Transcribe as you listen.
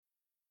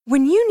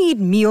When you need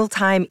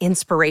mealtime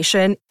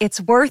inspiration,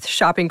 it's worth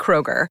shopping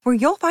Kroger, where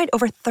you'll find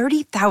over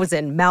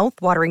 30,000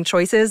 mouth-watering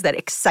choices that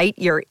excite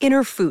your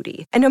inner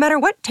foodie. And no matter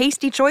what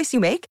tasty choice you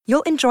make,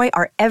 you'll enjoy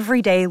our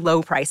everyday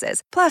low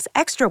prices, plus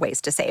extra ways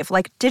to save,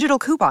 like digital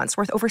coupons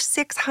worth over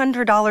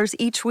 $600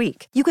 each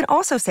week. You can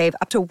also save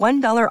up to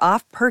 $1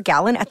 off per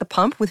gallon at the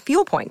pump with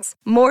fuel points.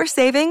 More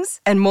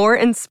savings and more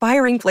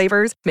inspiring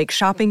flavors make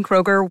shopping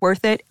Kroger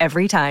worth it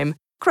every time.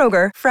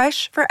 Kroger,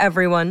 fresh for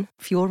everyone.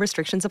 Fuel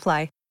restrictions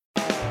apply.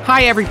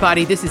 Hi,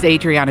 everybody. This is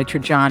Adriana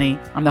Trajani.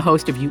 I'm the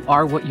host of You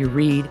Are What You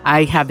Read.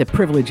 I have the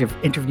privilege of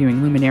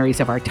interviewing luminaries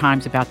of our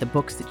times about the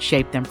books that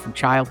shaped them from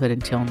childhood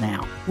until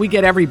now. We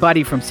get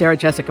everybody from Sarah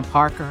Jessica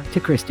Parker to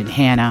Kristen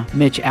Hanna,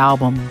 Mitch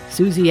Albom,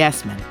 Susie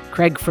Essman,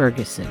 Craig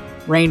Ferguson,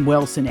 Rainn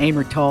Wilson,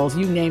 Amor Tolls,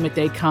 you name it,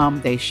 they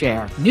come, they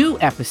share. New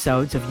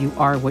episodes of You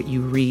Are What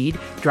You Read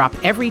drop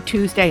every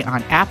Tuesday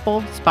on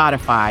Apple,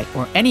 Spotify,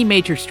 or any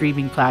major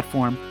streaming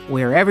platform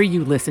wherever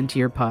you listen to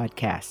your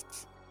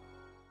podcasts.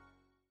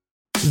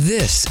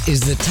 This is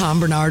the Tom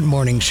Barnard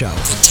Morning Show.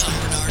 The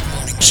Tom Barnard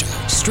Morning Show.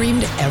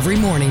 Streamed every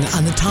morning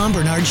on the Tom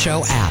Barnard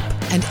Show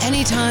app and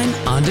anytime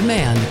on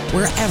demand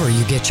wherever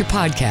you get your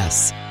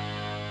podcasts.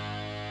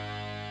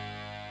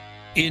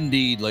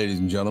 Indeed, ladies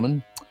and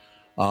gentlemen.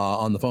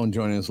 On the phone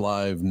joining us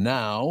live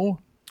now,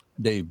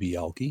 Dave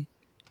Bialke.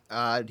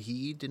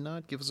 He did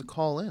not give us a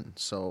call in,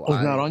 so he's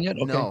not on yet?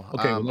 Okay. No.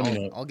 Okay, well, let me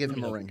know. I'll give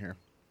him a ring here.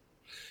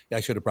 Yeah, I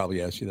should have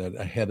probably asked you that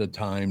ahead of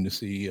time to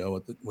see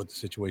what the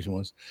situation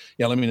was.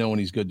 Yeah, let me know when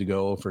he's good to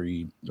go. If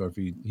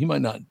he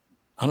might not.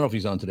 I don't know if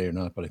he's on today or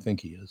not, but I think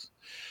he is.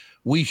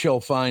 We shall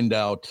find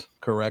out.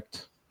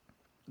 Correct.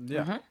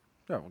 Yeah. Mm-hmm.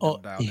 Yeah,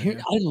 we'll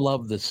I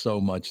love this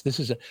so much. This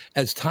is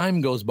as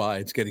time goes by,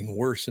 it's getting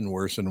worse and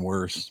worse and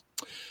worse.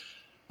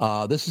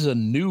 This is a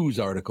news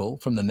article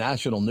from the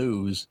National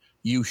News.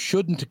 You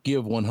shouldn't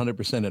give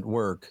 100% at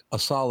work. A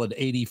solid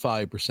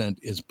 85%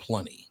 is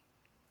plenty.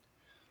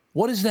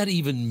 What does that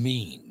even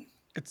mean?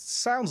 It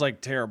sounds like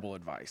terrible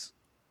advice.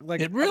 Like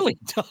it really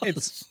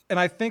does. And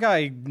I think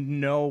I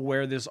know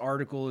where this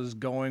article is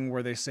going,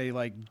 where they say,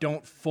 like,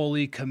 don't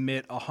fully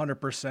commit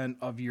 100%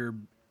 of your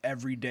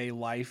everyday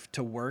life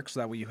to work, so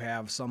that way you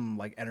have some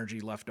like energy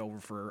left over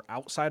for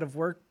outside of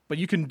work. But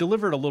you can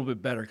deliver it a little bit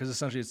better, because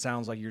essentially it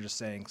sounds like you're just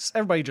saying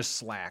everybody just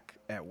slack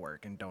at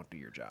work and don't do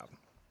your job.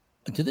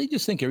 Do they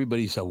just think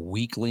everybody's a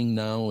weakling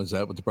now? Is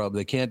that what the problem?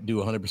 They can't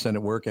do 100%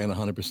 at work and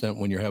 100%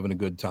 when you're having a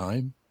good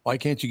time? Why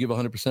can't you give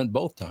 100%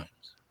 both times?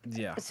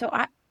 Yeah. So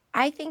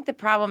I think the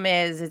problem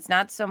is it's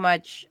not so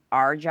much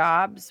our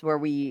jobs where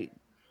we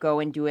go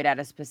and do it at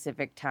a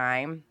specific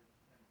time.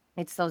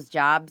 It's those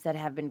jobs that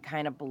have been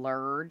kind of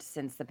blurred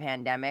since the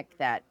pandemic,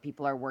 that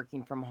people are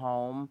working from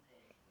home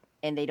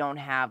and they don't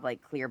have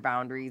like clear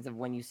boundaries of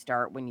when you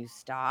start, when you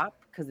stop,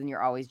 because then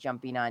you're always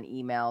jumping on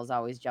emails,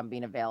 always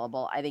jumping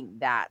available. I think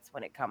that's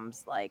when it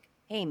comes like,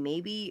 hey,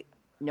 maybe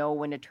know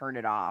when to turn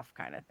it off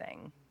kind of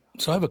thing.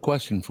 So I have a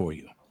question for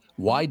you.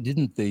 Why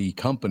didn't the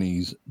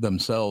companies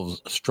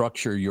themselves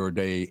structure your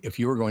day? If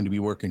you were going to be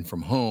working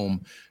from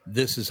home,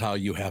 this is how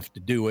you have to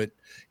do it.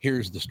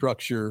 Here's the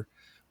structure.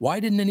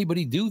 Why didn't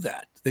anybody do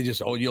that? They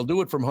just, you'll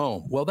do it from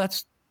home. Well,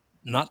 that's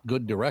not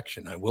good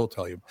direction, I will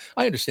tell you.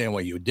 I understand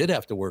why you did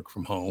have to work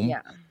from home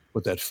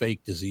with that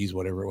fake disease,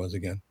 whatever it was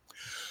again.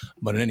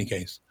 But in any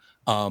case,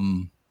 I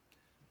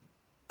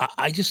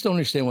just don't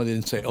understand why they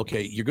didn't say,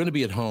 okay, you're going to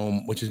be at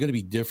home, which is going to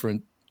be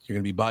different. You're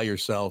going to be by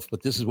yourself,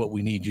 but this is what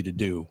we need you to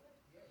do.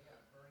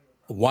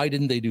 Why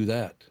didn't they do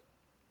that?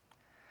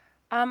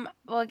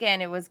 Well, again,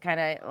 it was kind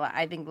of,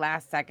 I think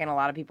last second, a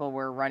lot of people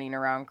were running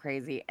around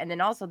crazy. And then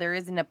also there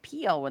is an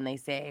appeal when they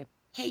say,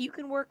 hey, you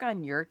can work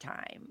on your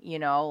time,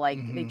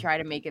 they try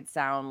to make it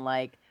sound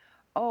like,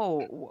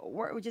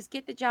 we just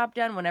get the job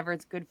done whenever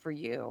it's good for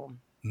you.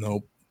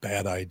 Nope.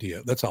 Bad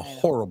idea. That's a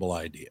horrible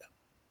idea.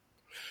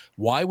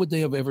 Why would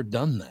they have ever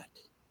done that?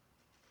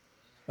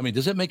 I mean,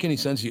 does that make any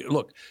sense?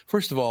 Look,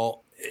 first of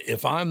all,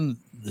 if I'm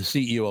the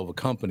CEO of a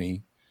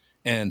company,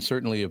 and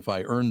certainly if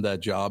I earned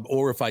that job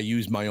or if I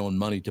used my own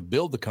money to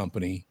build the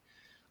company,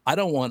 I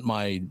don't want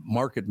my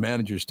market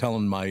managers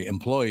telling my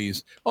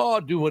employees,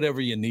 do whatever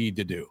you need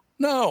to do.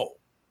 No.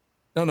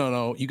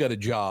 You got a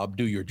job,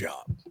 do your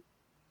job.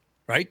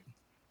 Right?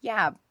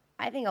 Yeah.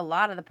 I think a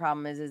lot of the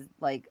problem is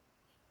like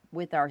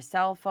with our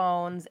cell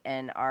phones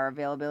and our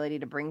availability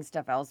to bring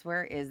stuff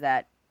elsewhere is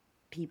that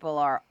people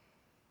are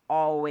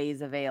always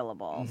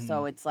available. Mm-hmm.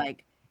 So it's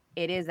like,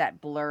 it is that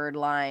blurred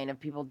line of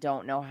people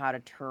don't know how to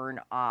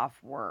turn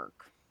off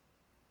work.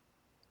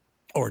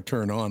 Or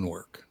turn on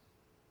work.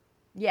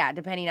 Yeah,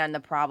 depending on the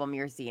problem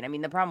you're seeing. I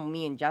mean, the problem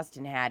me and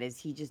Justin had is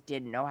he just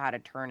didn't know how to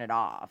turn it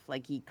off.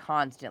 Like, he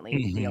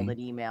constantly fielded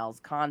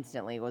emails,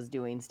 constantly was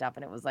doing stuff.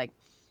 And it was like,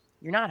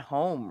 you're not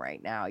home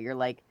right now. You're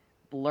like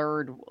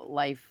blurred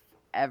life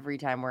every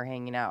time we're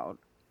hanging out.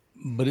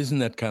 But isn't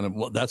that kind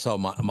of, that's how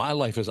my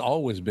life has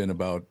always been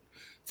about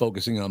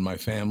focusing on my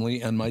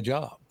family and my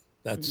job.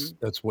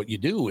 That's what you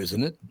do,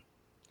 isn't it?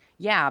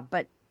 Yeah,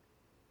 but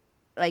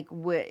like,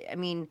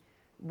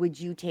 would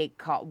you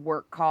take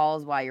work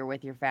calls while you're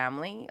with your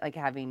family, like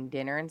having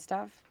dinner and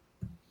stuff?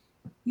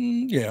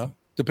 Yeah,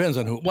 depends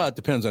on who. Well, it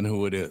depends on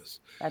who it is.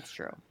 That's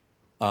true.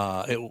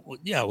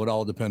 It would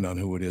all depend on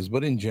who it is.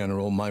 But in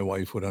general, my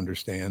wife would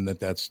understand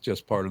that that's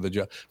just part of the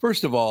job.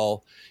 First of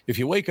all, if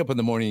you wake up in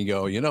the morning and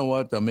go, you know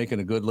what, I'm making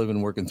a good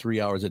living working 3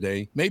 hours a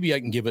day. Maybe I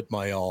can give it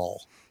my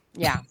all.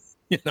 Yeah.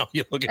 You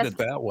look at it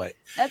that way.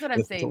 That's what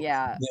I'm saying.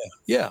 Yeah.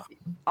 Yeah.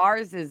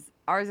 Ours is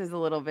a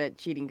little bit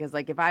cheating because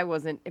like if I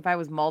was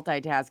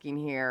multitasking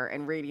here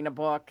and reading a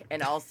book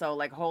and also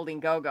like holding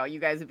go-go, you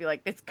guys would be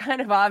like, it's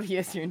kind of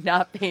obvious you're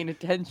not paying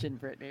attention,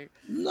 Brittany.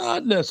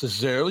 Not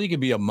necessarily. You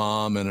could be a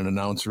mom and an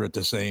announcer at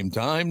the same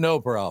time.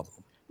 No problem.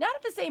 Not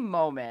at the same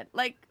moment.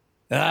 Like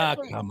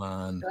come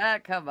on.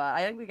 Come on.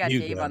 I think we got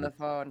Dave on the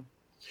phone.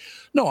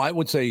 No, I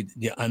would say,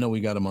 yeah, I know we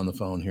got him on the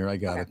phone here. I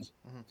got it.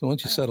 Mm-hmm. So why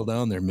don't you settle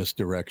down there,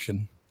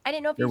 misdirection? I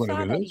didn't know if you saw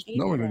that.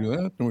 No, we're going to do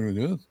that. No, we're going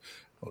to do this.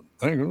 Oh,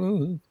 thank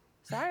you.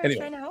 Sorry, I was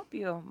trying to help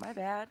you. My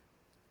bad.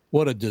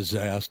 What a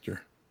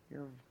disaster.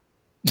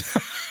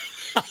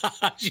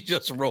 She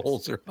just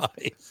rolls her eyes.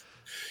 You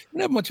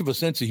don't have much of a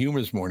sense of humor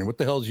this morning. What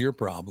the hell's your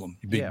problem,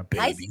 you big baby?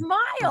 I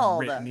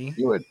smiled.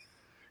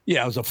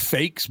 Yeah, it was a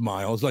fake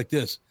smile. It was like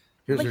this.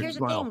 Here's her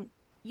smile. The thing.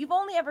 You've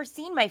only ever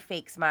seen my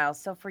fake smile,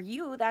 so for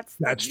you, that's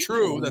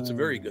true. That's a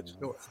very good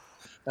story.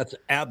 That's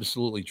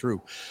absolutely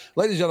true.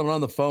 Ladies and gentlemen, on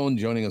the phone,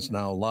 joining us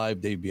now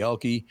live, Dave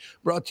Bialke,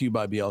 brought to you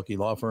by Bialke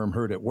Law Firm,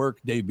 heard at work.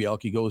 Dave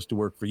Bialke goes to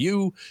work for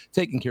you,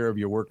 taking care of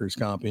your workers'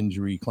 comp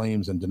injury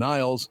claims and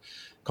denials.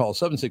 Call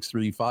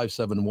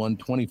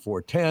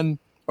 763-571-2410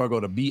 or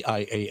go to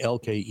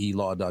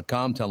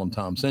BIALKElaw.com. Tell them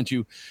Tom sent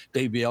you.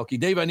 Dave Bialke.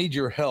 Dave, I need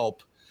your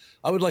help.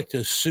 I would like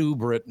to sue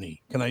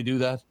Brittany. Can I do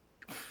that?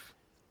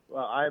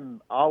 Well,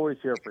 I'm always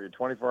here for you,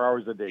 24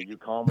 hours a day. You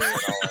call me and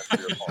I'll answer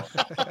your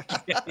phone.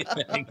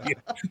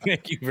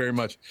 Thank you very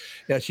much.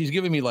 Yeah, she's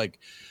giving me like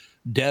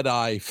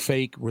dead-eye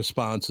fake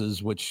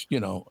responses, which,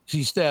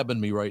 she's stabbing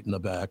me right in the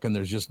back, and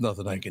there's just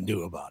nothing I can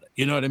do about it.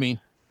 You know what I mean?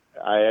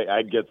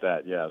 I get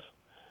that, yes.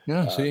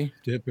 Yeah, see?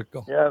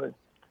 Typical. Yeah.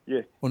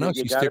 Well, now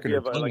she's sticking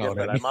her tongue out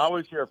at me. I'm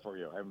always here for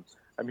you.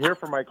 I'm here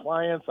for my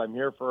clients. I'm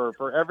here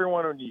for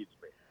everyone who needs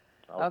me.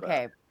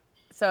 Okay.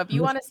 So if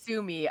you want to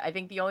sue me, I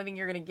think the only thing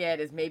you're going to get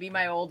is maybe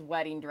my old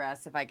wedding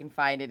dress, if I can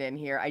find it in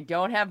here. I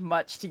don't have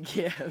much to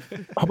give.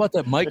 How about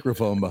that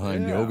microphone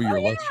behind you over your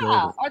left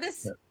shoulder? Or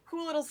this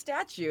cool little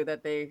statue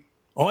that they...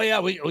 Oh,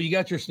 yeah. You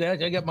got your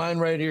statue? I got mine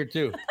right here,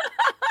 too.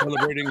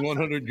 Celebrating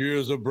 100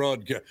 years of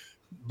broadcast.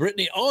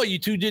 Brittany, you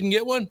two didn't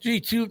get one? Gee,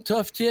 too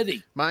tough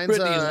titty. Mine's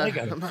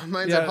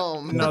at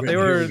home. No,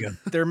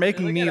 they're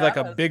making me like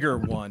a bigger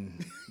one.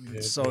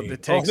 So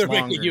it takes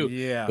longer.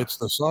 Yeah. It's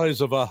the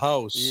size of a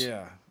house.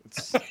 Yeah.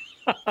 It's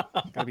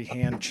gotta be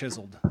hand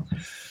chiseled.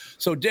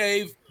 So,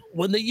 Dave,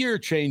 when the year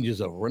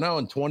changes over, we're now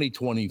in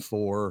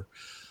 2024.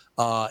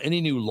 Any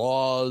new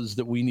laws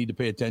that we need to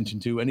pay attention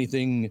to? Any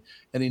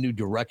new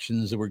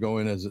directions that we're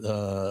going as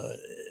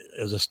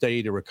a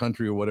state or a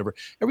country or whatever?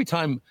 Every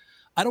time,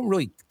 I don't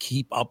really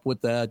keep up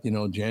with that.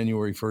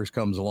 January 1st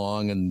comes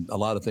along and a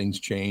lot of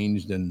things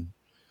changed, and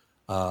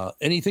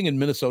anything in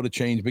Minnesota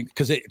changed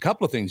because a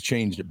couple of things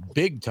changed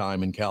big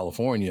time in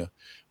California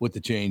with the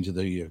change of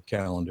the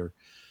calendar.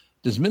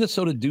 Does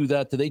Minnesota do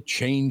that? Do they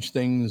change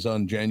things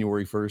on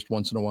January 1st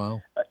once in a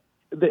while?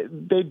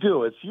 They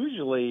do. It's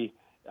usually,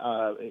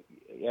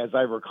 as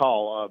I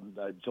recall,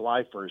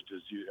 July 1st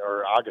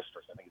or August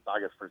 1st. I think it's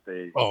August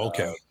 1st.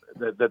 Okay.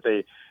 That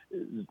they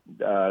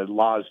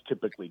laws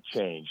typically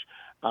change.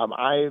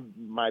 My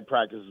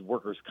practice is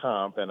workers'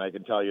 comp, and I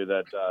can tell you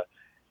that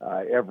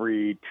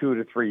every 2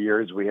 to 3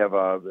 years we have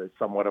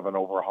somewhat of an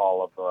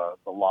overhaul of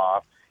the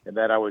law, and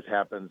that always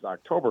happens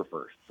October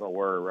 1st. So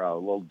we're a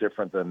little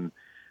different than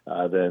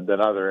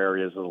other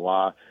areas of the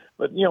law.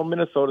 But,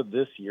 Minnesota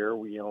this year,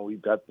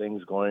 we've got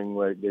things going.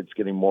 It's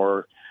getting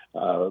more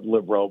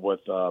liberal with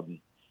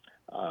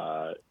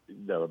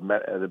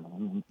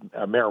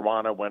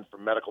marijuana went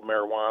from medical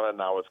marijuana.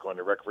 Now it's going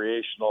to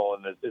recreational,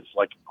 and it's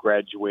like a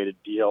graduated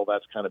deal.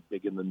 That's kind of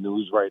big in the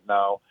news right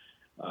now.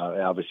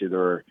 Obviously, there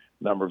are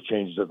a number of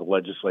changes at the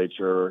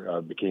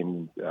legislature,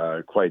 became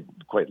quite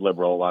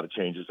liberal, a lot of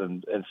changes.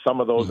 And some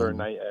of those are in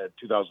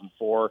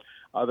 2004.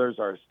 Others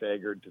are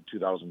staggered to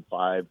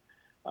 2005.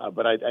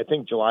 But I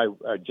think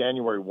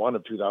January 1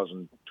 of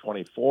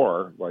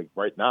 2024, like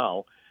right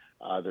now,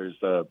 there's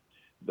the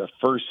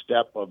first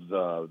step of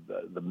the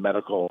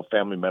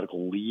Family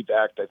Medical Leave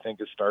Act, I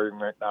think, is starting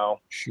right now.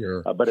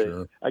 Sure. But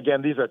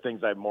again, these are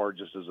things I'm more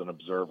just as an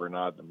observer,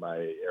 not in my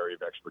area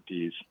of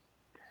expertise.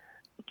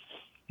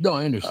 No,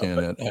 I understand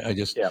that.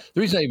 The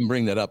reason I even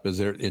bring that up is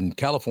there in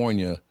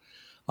California,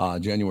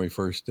 January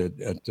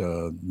 1st at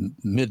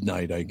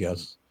midnight, I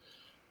guess,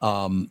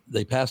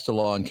 they passed a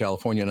law in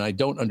California, and I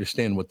don't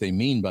understand what they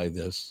mean by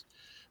this,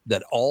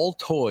 that all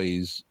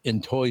toys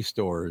in toy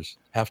stores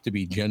have to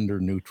be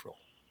gender neutral.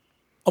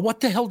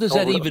 What the hell does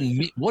that even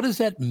mean? What does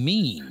that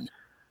mean?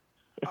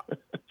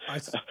 I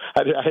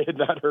had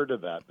not heard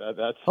of that.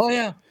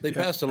 They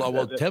passed a law.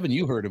 Well, Tevin,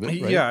 you heard of it,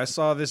 right? Yeah, I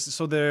saw this.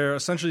 So they're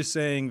essentially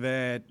saying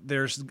that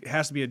there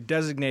has to be a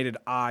designated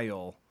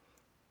aisle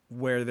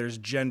where there's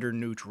gender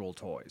neutral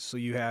toys. So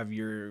you have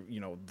your,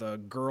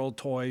 the girl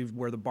toy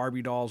where the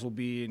Barbie dolls will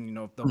be, and,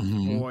 the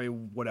boy,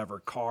 whatever,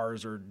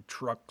 cars or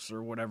trucks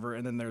or whatever.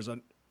 And then there's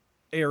an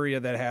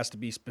area that has to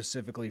be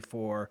specifically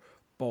for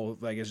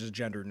both. Like, it's just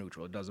gender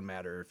neutral. It doesn't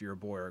matter if you're a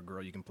boy or a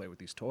girl, you can play with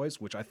these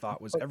toys, which I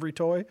thought was every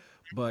toy.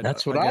 But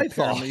that's what I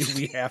thought. Apparently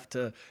we have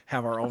to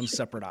have our own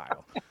separate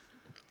aisle.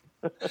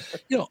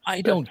 I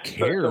don't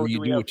care. So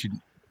you do what you.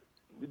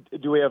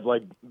 Do we have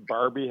like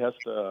Barbie has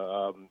to,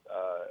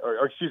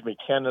 or excuse me,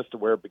 Ken has to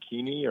wear a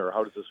bikini, or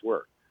how does this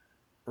work?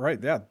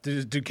 Right, yeah.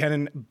 Do Ken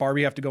and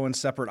Barbie have to go in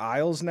separate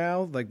aisles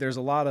now? Like, there's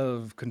a lot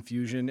of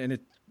confusion, and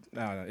it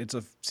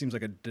seems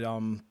like a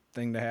dumb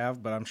thing to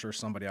have, but I'm sure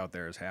somebody out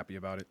there is happy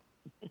about it.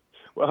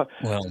 Well,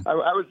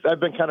 I've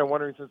been kind of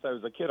wondering since I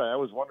was a kid. I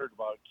always wondered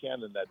about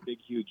Ken and that big,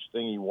 huge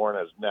thing he wore on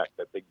his neck,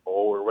 that big bow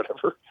or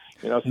whatever.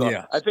 So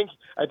yeah. I think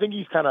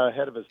he's kind of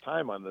ahead of his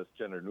time on this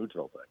gender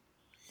neutral thing.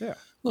 Yeah.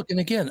 Look, and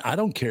again, I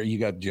don't care. You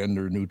got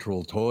gender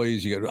neutral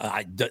toys.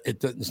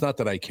 It's not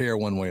that I care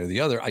one way or the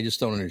other. I just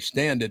don't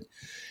understand it.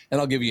 And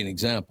I'll give you an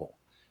example.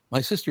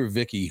 My sister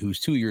Vicky, who's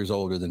 2 years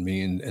older than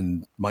me,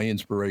 and my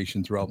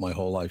inspiration throughout my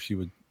whole life, she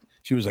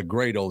was a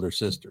great older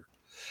sister.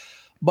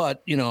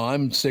 But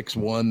I'm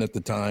 6'1" at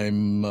the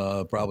time,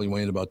 probably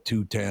weighing about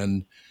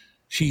 210.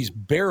 She's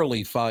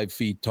barely 5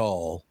 feet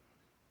tall,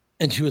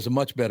 and she was a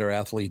much better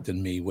athlete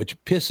than me, which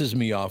pisses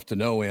me off to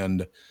no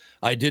end.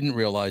 I didn't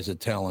realize that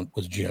talent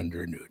was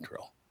gender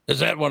neutral. Is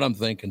that what I'm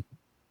thinking?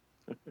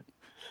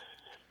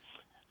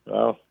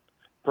 Well,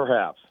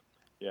 perhaps.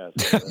 Yes.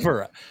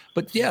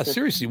 But yeah,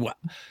 seriously,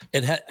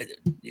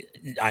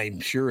 I'm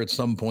sure at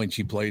some point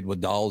she played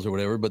with dolls or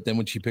whatever, but then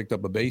when she picked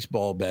up a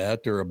baseball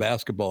bat or a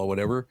basketball or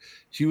whatever,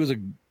 she was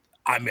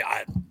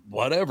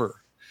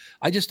whatever.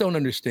 I just don't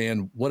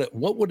understand what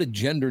would a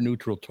gender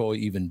neutral toy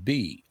even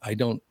be?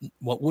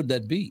 What would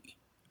that be?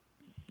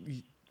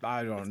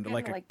 I don't know,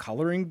 like a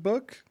coloring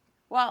book?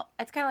 Well,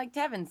 it's kind of like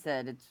Tevin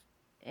said. It's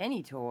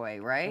any toy,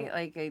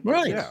 right?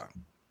 Right. Yeah.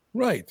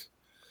 Right.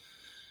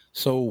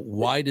 So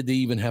why did they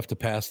even have to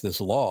pass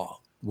this law?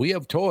 We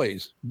have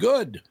toys.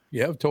 Good.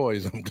 You have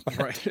toys. I'm glad.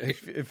 Right.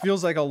 It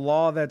feels like a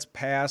law that's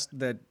passed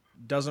that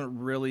doesn't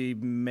really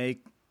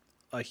make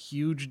a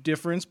huge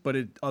difference, but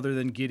other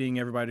than getting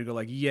everybody to go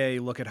like, yay,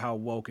 look at how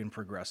woke and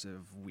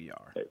progressive we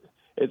are.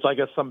 It's like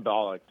a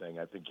symbolic thing.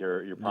 I think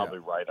you're probably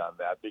right on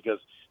that, because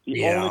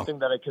the only thing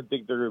that I could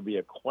think there would be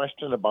a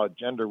question about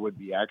gender would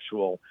be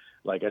actual,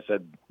 like I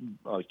said,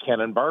 Ken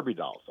and Barbie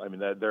dolls. I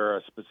mean,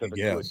 they're specific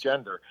to a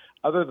gender.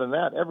 Other than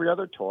that, every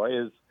other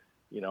toy is,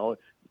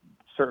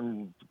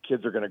 certain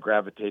kids are going to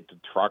gravitate to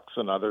trucks,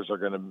 and others are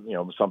going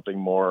to, something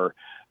more,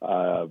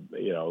 not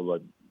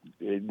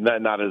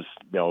as,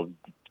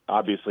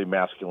 obviously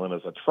masculine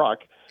as a truck.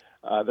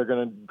 They're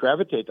going to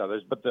gravitate to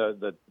others, but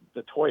the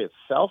toy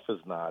itself is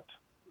not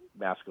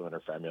masculine or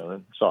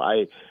feminine. So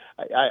I'm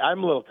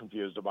a little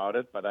confused about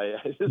it, but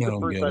this is the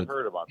first I've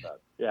heard about that.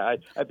 Yeah,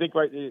 I think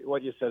what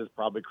you said is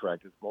probably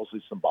correct. It's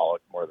mostly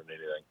symbolic more than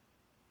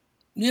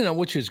anything.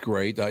 Which is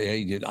great.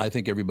 I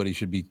think everybody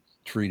should be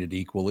treated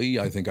equally.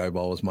 I think I've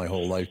always my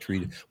whole life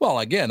treated. Well,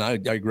 again, I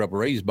grew up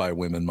raised by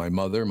women. My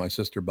mother, my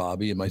sister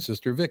Bobby, and my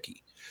sister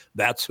Vicky.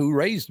 That's who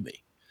raised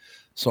me.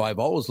 So I've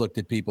always looked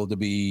at people to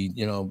be,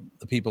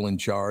 the people in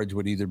charge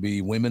would either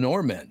be women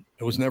or men.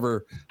 It was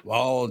never,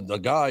 the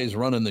guy's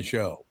running the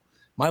show.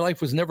 My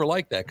life was never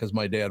like that because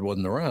my dad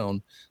wasn't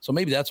around. So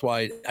maybe that's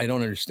why I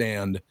don't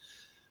understand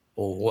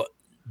what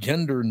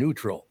gender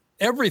neutral.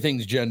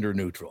 Everything's gender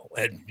neutral.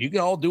 And you can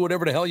all do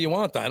whatever the hell you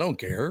want. I don't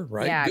care,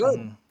 right? Yeah.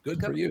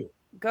 Good for you.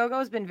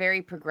 Gogo's been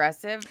very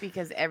progressive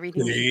because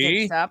everything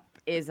she picks up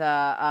is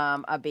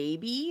a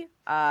baby.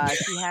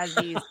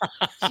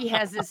 She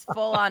has this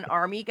full on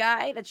army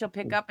guy that she'll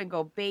pick up and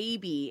go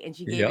baby, and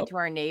she gave it to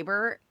our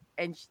neighbor,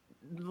 and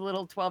the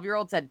little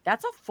 12-year-old said,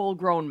 "That's a full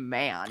grown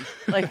man."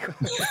 Like,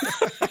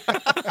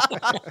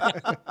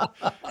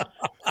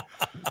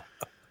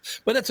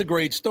 but that's a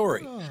great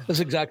story. That's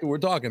exactly what we're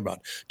talking about.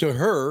 To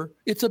her,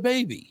 it's a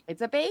baby.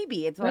 It's a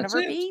baby. It's one of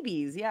her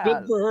babies. Yeah.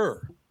 Good for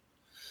her.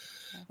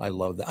 I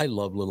love that. I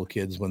love little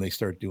kids when they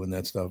start doing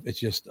that stuff. It's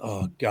just,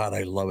 oh God,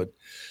 I love it.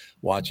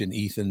 Watching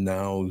Ethan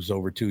now, who's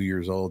over 2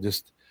 years old,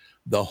 just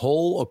the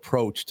whole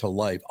approach to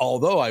life.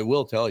 Although I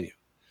will tell you,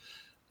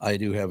 I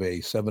do have a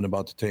 7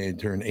 about to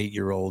turn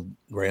 8-year-old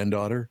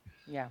granddaughter.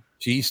 Yeah.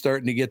 She's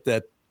starting to get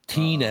that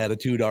teen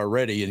attitude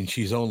already, and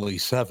she's only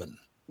 7.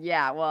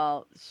 Yeah,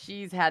 well,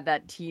 she's had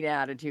that teen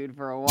attitude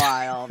for a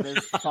while.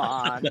 This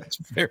fawn. That's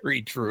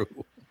very true.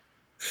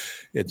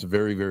 It's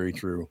very, very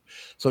true.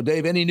 So,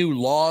 Dave, any new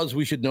laws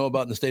we should know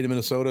about in the state of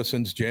Minnesota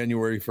since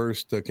January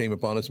 1st came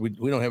upon us? We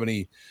don't have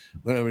any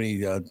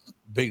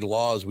big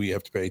laws we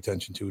have to pay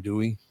attention to, do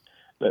we?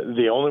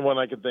 The only one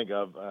I could think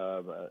of,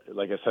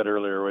 like I said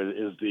earlier,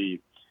 is the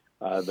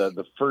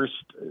first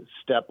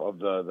step of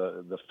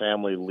the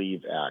Family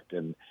Leave Act,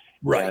 and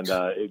it's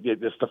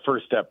the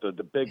first step. The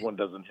big one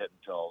doesn't hit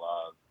until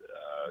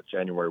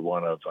January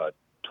 1 of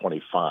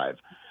 25.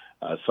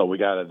 So we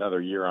got another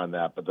year on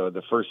that. But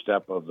the first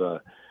step of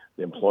the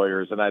the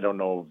employers, and I don't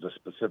know the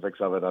specifics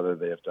of it, other than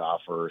they have to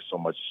offer so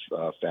much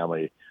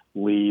family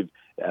leave.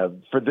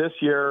 For this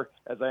year,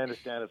 as I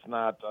understand, it's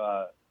not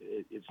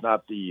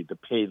the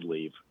paid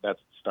leave. That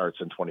starts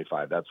in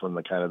 25. That's when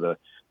the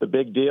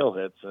big deal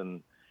hits,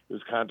 and it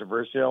was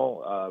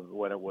controversial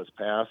when it was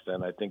passed,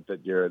 and I think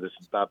that this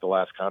is not the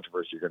last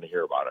controversy you're going to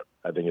hear about it.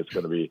 I think it's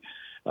going to be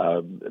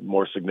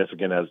more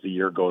significant as the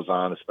year goes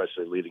on,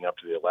 especially leading up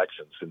to the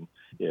elections,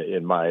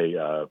 in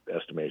my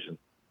estimation.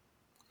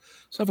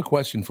 So I have a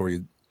question for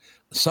you.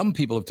 Some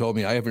people have told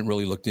me, I haven't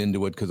really looked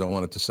into it because I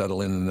want it to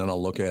settle in and then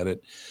I'll look at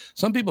it.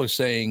 Some people are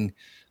saying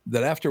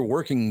that after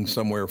working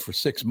somewhere for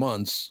 6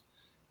 months,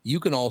 you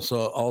can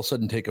also all of a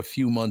sudden take a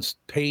few months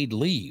paid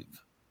leave.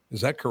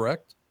 Is that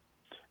correct?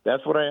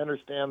 That's what I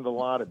understand the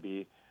law to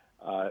be.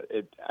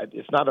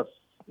 It's not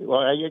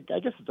I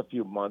guess it's a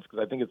few months,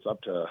 because I think it's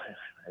up to,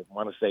 I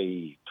want to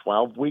say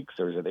 12 weeks,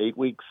 or is it 8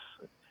 weeks?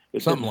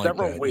 It's something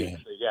several like that,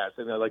 weeks. Yeah,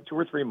 so like 2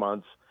 or 3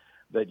 months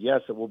that,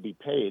 yes, it will be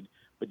paid,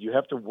 but you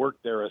have to work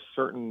there a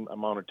certain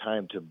amount of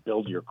time to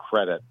build your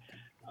credit.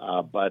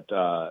 But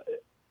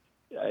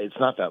it's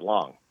not that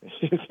long.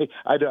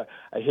 I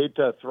hate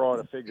to throw out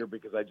a figure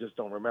because I just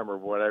don't remember.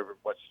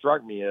 What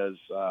struck me is,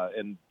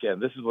 and again,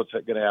 this is what's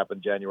going to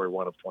happen January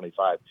 1 of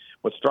 25.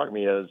 What struck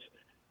me is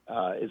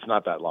it's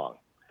not that long.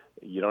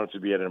 You don't have to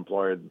be in an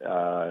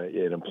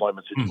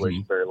employment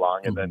situation very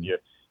long, and then you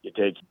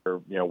take your,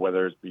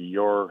 whether it be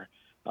your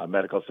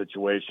medical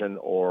situation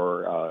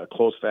or a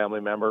close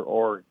family member,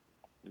 or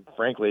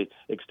frankly,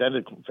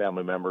 extended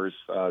family members,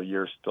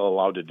 you're still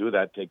allowed to do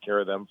that, take care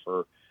of them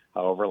for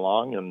however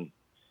long,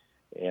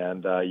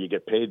 and you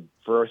get paid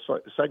for a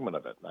segment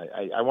of it.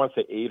 I want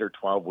to say 8 or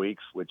 12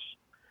 weeks, which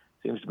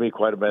seems to be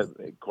quite a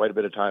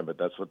bit of time, but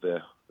that's what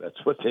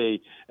they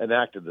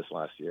enacted this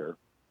last year.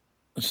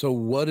 So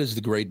what is the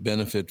great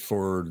benefit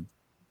for,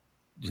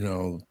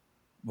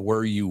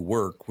 where you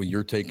work when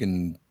you're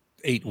taking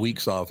 8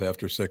 weeks off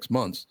after 6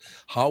 months?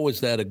 How is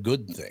that a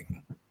good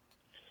thing?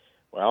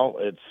 Well,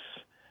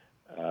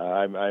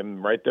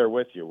 I'm right there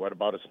with you. What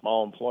about a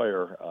small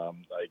employer? I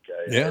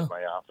have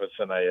my office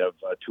and I have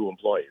 2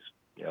 employees.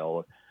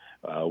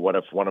 What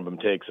if one of them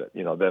takes it?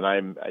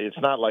 Then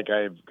it's not like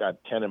I've got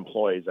 10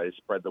 employees. I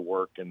spread the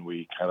work and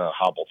we kind of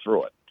hobble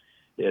through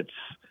it.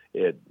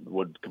 It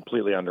would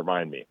completely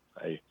undermine me.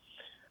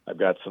 I've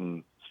got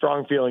some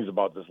strong feelings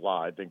about this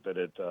law. I think that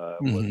it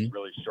was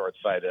really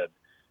short-sighted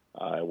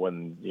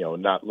when,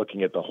 not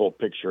looking at the whole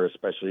picture,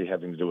 especially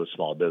having to do with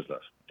small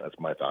business. That's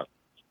my thought.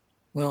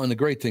 Well, and the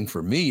great thing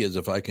for me is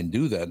if I can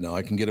do that now,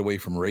 I can get away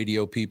from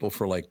radio people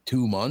for like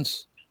 2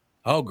 months.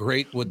 How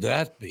great would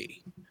that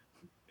be?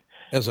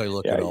 As I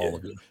look at all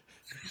of you.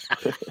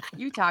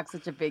 You talk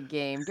such a big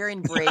game.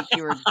 During break,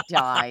 you were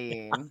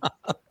dying.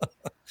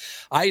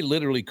 I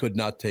literally could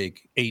not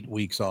take 8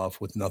 weeks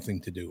off with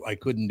nothing to do. I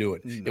couldn't do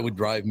it. No. It would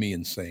drive me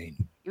insane.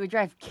 It would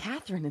drive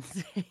Catherine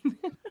insane.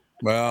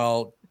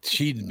 Well,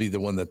 she'd be the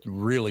one that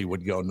really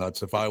would go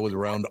nuts if I was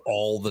around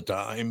all the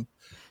time.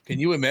 Can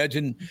you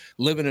imagine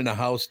living in a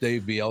house,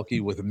 Dave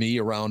Bielke, with me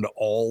around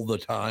all the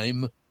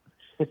time?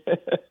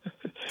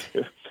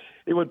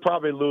 It would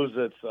probably lose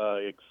its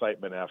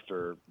excitement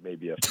after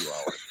maybe a few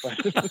hours.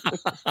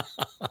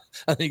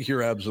 I think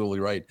you're absolutely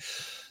right.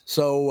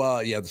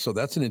 So, so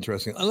that's an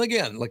interesting, and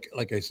again,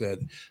 like I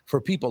said, for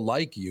people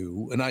like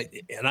you, and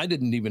I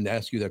didn't even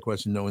ask you that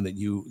question knowing that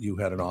you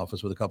had an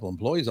office with a couple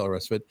employees, all the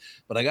rest of it,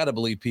 but I got to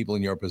believe people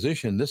in your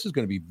position, this is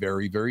going to be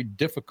very, very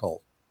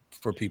difficult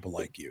for people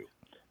like you.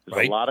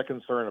 There's a lot of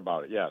concern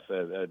about it. Yes,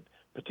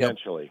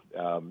 potentially.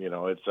 Yep.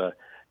 It's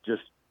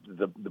just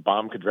the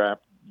bomb could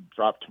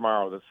drop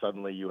tomorrow that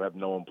suddenly you have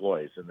no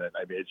employees, and that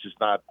it's just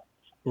not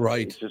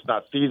right. It's just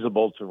not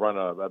feasible to run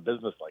a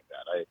business like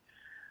that.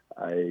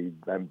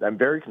 I'm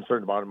very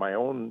concerned about it in my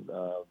own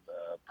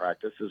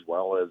practice, as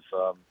well as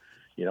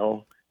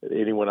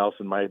anyone else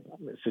in my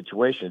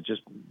situation. It's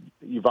just,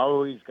 you've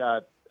always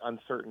got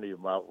uncertainty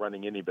about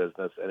running any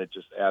business, and it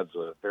just adds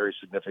a very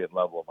significant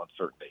level of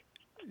uncertainty.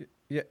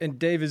 Yeah, and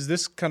Dave, is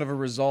this kind of a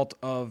result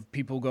of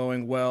people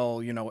going,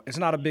 well, it's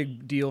not a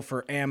big deal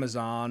for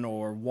Amazon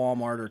or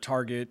Walmart or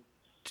Target,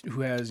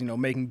 who has,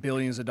 making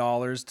billions of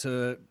dollars,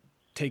 to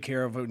take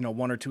care of,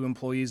 1 or 2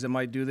 employees that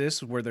might do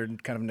this, where they're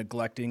kind of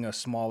neglecting a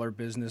smaller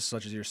business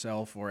such as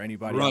yourself or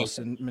anybody else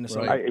in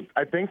Minnesota? Right.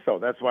 I think so.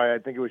 That's why I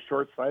think it was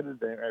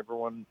short-sighted.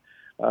 Everyone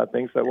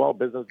thinks that, well,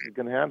 businesses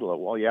can handle it.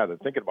 Well, yeah, they're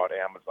thinking about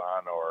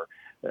Amazon or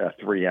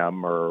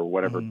 3M or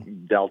whatever,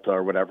 Delta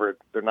or whatever.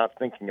 They're not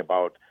thinking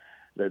about.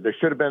 There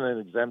should have been an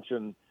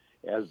exemption,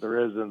 as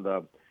there is in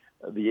the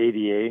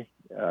ADA,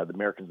 the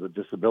Americans with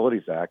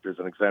Disabilities Act. There's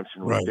an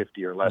exemption with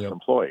 50 or less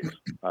employees.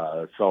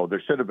 So there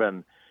should have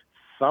been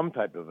some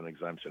type of an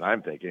exemption,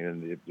 I'm thinking,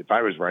 and if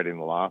I was writing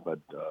the law, but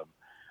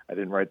I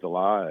didn't write the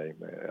law.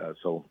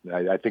 So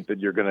I think that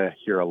you're going to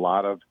hear a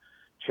lot of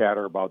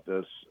chatter about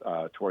this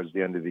towards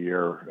the end of the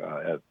year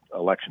at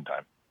election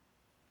time.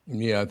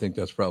 Yeah, I think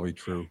that's probably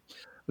true.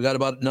 We got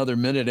about another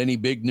minute. Any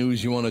big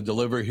news you want to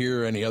deliver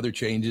here? Any other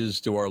changes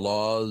to our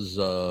laws?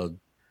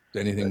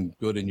 Anything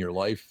good in your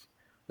life?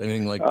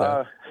 Anything like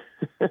that?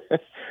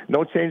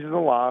 No changes in the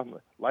law.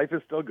 Life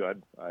is still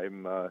good.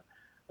 I'm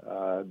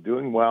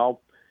doing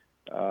well,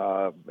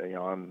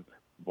 on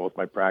both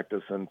my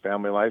practice and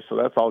family life, so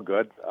that's all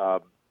good.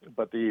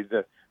 But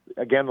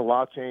again, the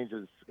law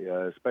changes,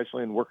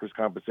 especially in workers'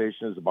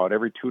 compensation, is about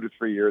every 2 to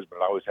 3 years, but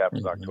it always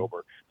happens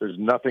October. There's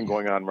nothing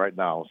going on right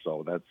now,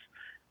 so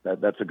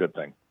that's a good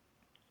thing.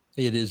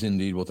 It is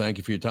indeed. Well, thank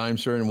you for your time,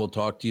 sir, and we'll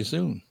talk to you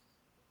soon.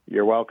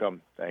 You're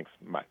welcome. Thanks.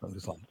 Bye.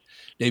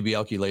 Dave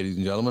Bielke, ladies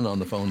and gentlemen, on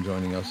the phone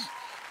joining us.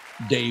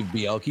 Dave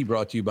Bielke,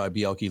 brought to you by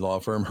Bielke Law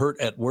Firm. Hurt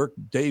at work,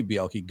 Dave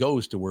Bielke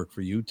goes to work for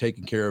you,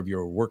 taking care of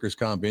your workers'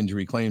 comp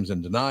injury claims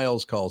and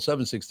denials. Call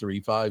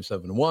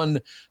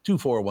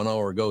 763-571-2410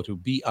 or go to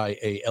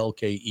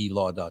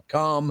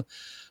bialkelaw.com.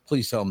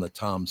 Please tell them that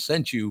Tom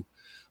sent you.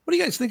 What do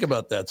you guys think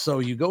about that? So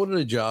you go to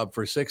the job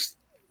for six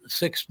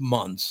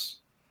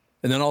months,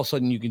 and then all of a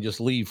sudden you can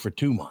just leave for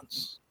 2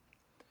 months.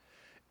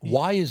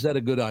 Why is that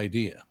a good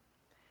idea?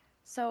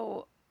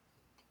 So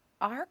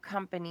our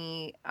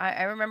company,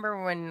 I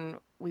remember when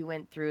we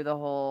went through the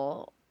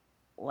whole,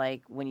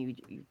 like when you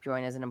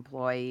join as an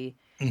employee,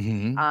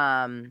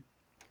 it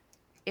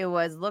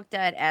was looked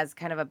at as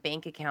kind of a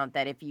bank account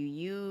that if you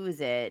use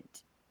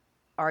it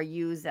or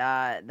use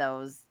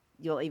those,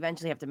 you'll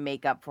eventually have to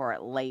make up for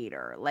it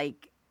later.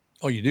 Like,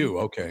 oh, you do?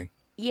 Okay.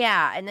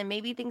 Yeah, and then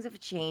maybe things have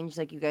changed,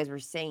 like you guys were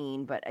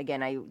saying. But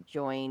again, I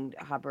joined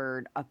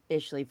Hubbard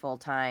officially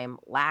full-time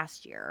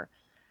last year,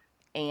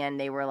 and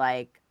they were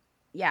like,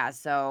 yeah,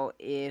 so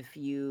if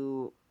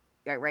you,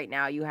 right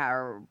now you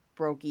are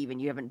broke even,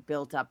 you haven't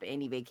built up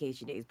any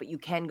vacation days, but you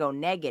can go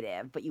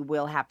negative, but you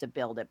will have to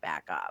build it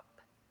back up.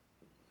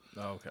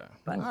 Okay.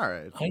 But, all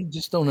right. I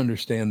just don't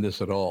understand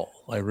this at all.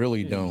 I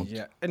really don't.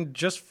 Yeah, and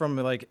just from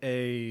like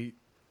a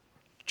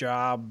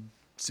job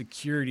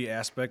security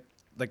aspect,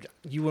 like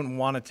you wouldn't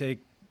want to take,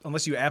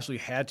 unless you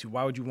absolutely had to,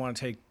 why would you want to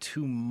take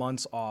 2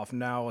 months off?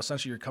 Now,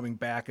 essentially, you're coming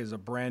back as a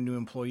brand new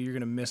employee. You're going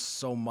to miss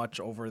so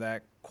much over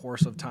that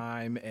course of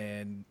time.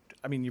 And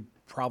I mean,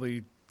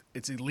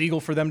 it's illegal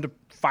for them to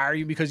fire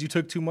you because you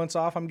took 2 months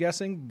off, I'm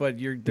guessing, but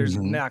there's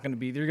not going to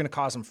be, they're going to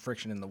cause some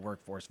friction in the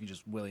workforce if you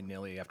just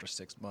willy-nilly after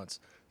 6 months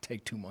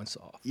take 2 months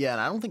off. Yeah,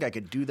 and I don't think I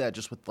could do that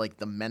just with like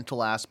the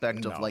mental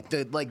aspect of like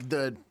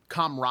the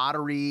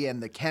camaraderie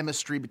and the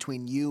chemistry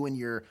between you and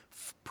your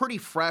pretty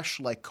fresh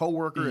like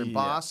coworker and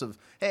boss of,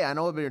 hey, I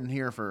know I've been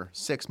here for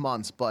 6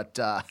 months, but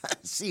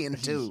see you in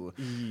 2.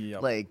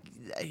 Yep. Like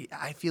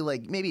I feel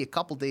like maybe a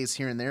couple days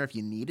here and there if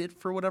you need it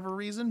for whatever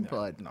reason,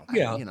 but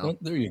yeah,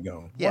 there you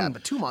go. Yeah,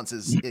 but 2 months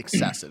is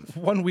excessive.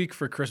 1 week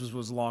for Christmas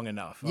was long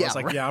enough. I was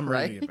like, I'm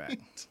ready to get back.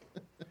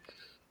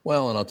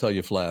 Well, and I'll tell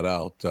you flat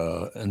out,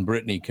 and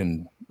Brittany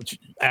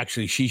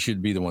she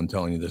should be the one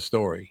telling you this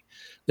story.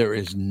 There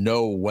is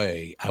no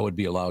way I would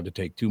be allowed to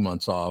take 2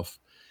 months off,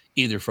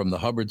 either from the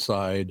Hubbard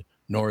side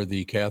nor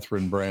the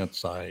Catherine Brandt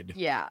side.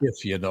 Yeah.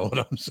 If you know what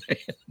I'm saying.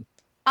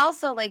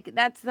 Also, like,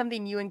 that's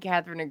something you and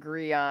Catherine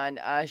agree on.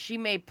 She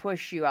may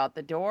push you out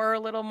the door a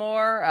little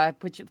more,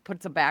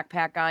 puts a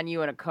backpack on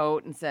you and a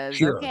coat and says,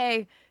 Sure.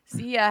 Okay,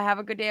 see ya, have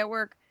a good day at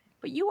work.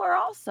 But you are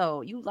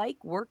also, you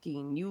like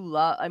working. You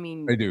love, I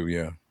mean. I do,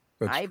 yeah.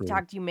 I've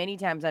talked to you many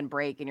times on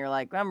break, and you're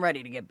like, I'm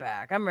ready to get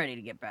back.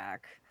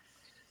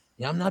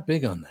 Yeah, I'm not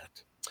big on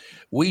that.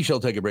 We shall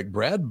take a break.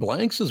 Brad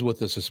Blanks is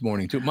with us this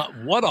morning, too.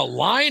 What a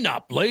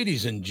lineup,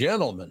 ladies and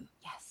gentlemen.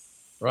 Yes.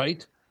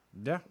 Right?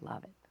 Yeah.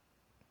 Love it.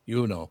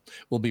 You know.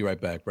 We'll be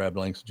right back. Brad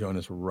Blanks will join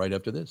us right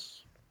after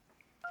this.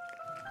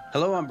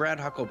 Hello, I'm Brad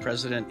Huckle,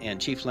 President and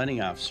Chief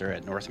Lending Officer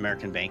at North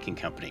American Banking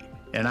Company.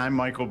 And I'm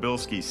Michael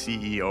Bilski,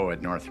 CEO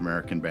at North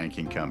American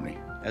Banking Company.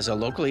 As a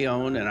locally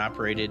owned and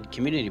operated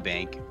community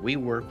bank, we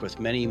work with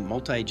many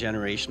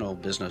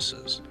multi-generational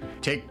businesses.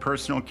 Take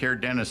Personal Care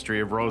Dentistry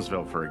of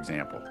Roseville, for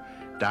example.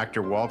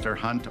 Dr. Walter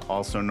Hunt,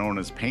 also known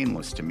as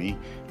Painless to me,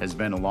 has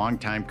been a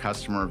longtime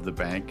customer of the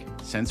bank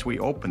since we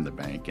opened the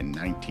bank in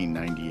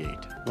 1998.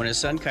 When his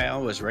son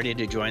Kyle was ready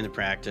to join the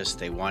practice,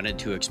 they wanted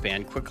to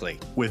expand quickly.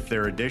 With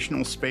their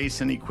additional space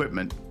and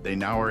equipment, they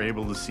now are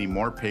able to see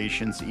more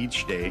patients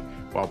each day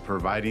while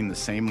providing the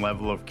same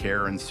level of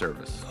care and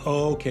service.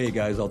 Okay,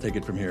 guys, I'll take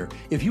it from here.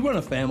 If you run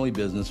a family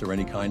business or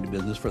any kind of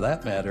business for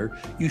that matter,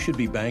 you should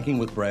be banking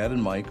with Brad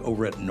and Mike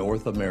over at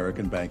North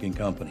American Banking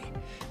Company.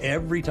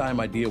 Every time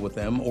I deal with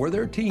them or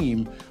their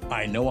team,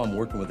 I know I'm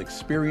working with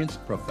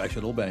experienced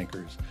professional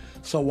bankers.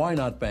 So why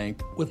not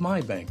bank with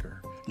my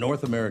banker?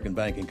 North American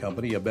Banking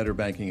Company, a better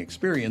banking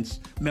experience,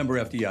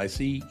 member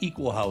FDIC,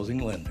 equal housing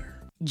lender.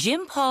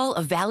 Jim Paul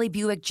of Valley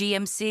Buick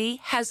GMC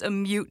has a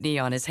mutiny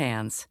on his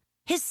hands.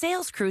 His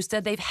sales crew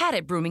said they've had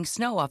it brooming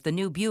snow off the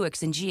new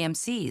Buicks and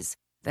GMCs,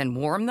 then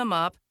warm them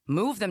up,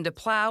 move them to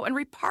plow, and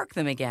repark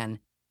them again.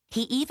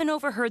 He even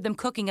overheard them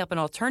cooking up an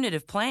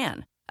alternative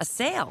plan, a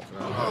sale.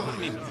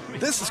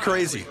 This is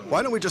crazy.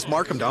 Why don't we just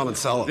mark them down and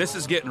sell them? This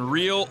is getting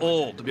real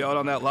old to be out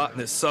on that lot in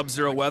this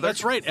sub-zero weather.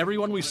 That's right.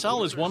 Everyone we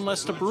sell is one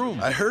less to broom.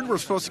 I heard we're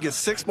supposed to get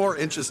 6 more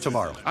inches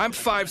tomorrow. I'm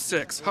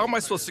 5'6". How am I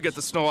supposed to get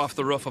the snow off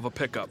the roof of a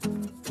pickup?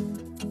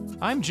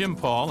 I'm Jim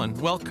Paul, and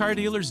well, car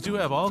dealers do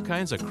have all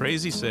kinds of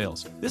crazy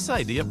sales. This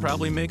idea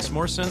probably makes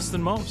more sense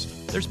than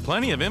most. There's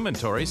plenty of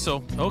inventory,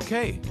 so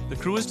okay, the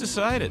crew has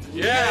decided.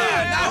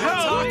 Now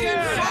we're talking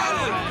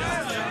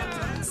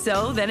fun!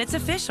 So then it's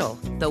official.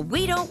 The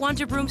We Don't Want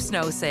to Broom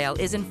snow sale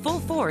is in full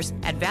force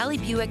at Valley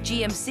Buick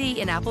GMC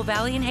in Apple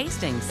Valley and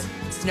Hastings.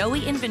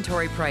 Snowy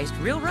inventory priced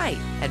real right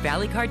at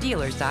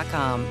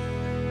valleycardealers.com.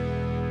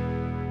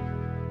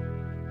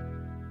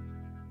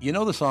 You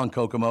know the song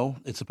Kokomo?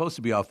 It's supposed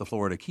to be off the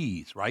Florida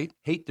Keys, right?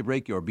 Hate to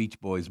break your Beach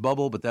Boys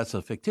bubble, but that's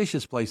a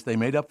fictitious place they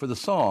made up for the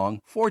song.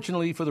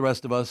 Fortunately for the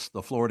rest of us,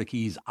 the Florida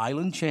Keys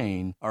island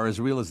chain are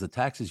as real as the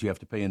taxes you have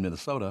to pay in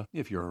Minnesota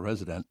if you're a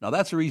resident. Now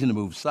that's a reason to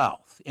move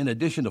south. In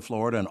addition to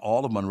Florida and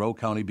all of Monroe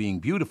County being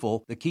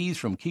beautiful, the Keys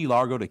from Key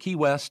Largo to Key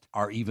West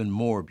are even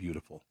more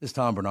beautiful. This is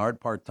Tom Barnard,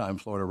 part-time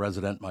Florida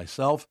resident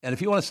myself, and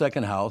if you want a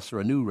second house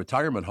or a new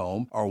retirement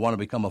home or want to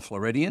become a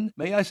Floridian,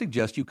 may I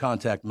suggest you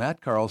contact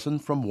Matt Carlson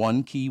from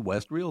One Key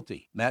West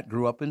Realty. Matt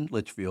grew up in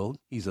Litchfield.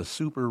 He's a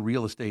super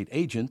real estate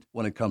agent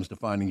when it comes to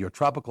finding your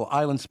tropical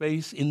island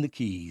space in the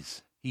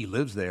Keys. He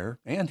lives there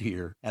and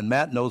here, and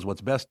Matt knows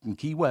what's best in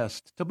Key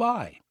West to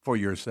buy for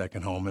your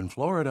second home in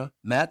Florida.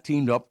 Matt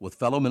teamed up with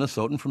fellow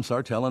Minnesotan from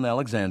Sartell and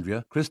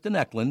Alexandria, Kristen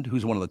Eklund,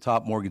 who's one of the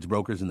top mortgage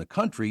brokers in the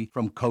country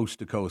from Coast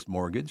to Coast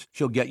Mortgage.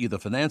 She'll get you the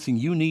financing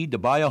you need to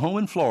buy a home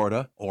in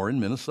Florida or in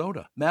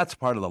Minnesota. Matt's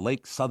part of the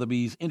Lake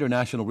Sotheby's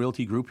International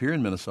Realty Group here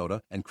in Minnesota,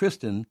 and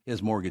Kristen,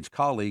 his mortgage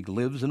colleague,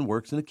 lives and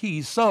works in the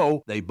Keys,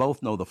 so they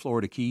both know the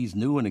Florida Keys'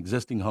 new and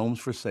existing homes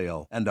for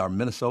sale and are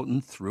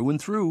Minnesotan through and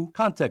through.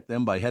 Contact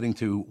them by heading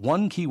to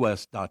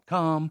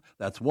onekeywest.com.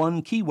 That's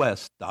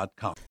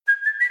onekeywest.com.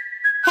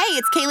 Hey,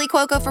 it's Kaylee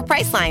Cuoco for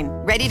Priceline.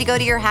 Ready to go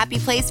to your happy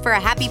place for a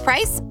happy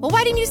price? Well,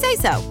 why didn't you say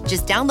so?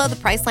 Just download the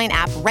Priceline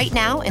app right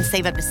now and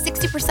save up to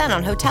 60%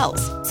 on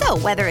hotels. So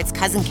whether it's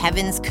Cousin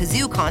Kevin's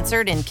Kazoo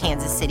Concert in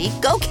Kansas City,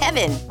 go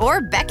Kevin,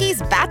 or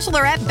Becky's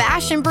Bachelorette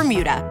Bash in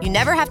Bermuda, you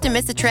never have to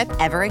miss a trip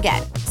ever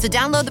again. So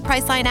download the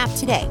Priceline app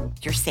today.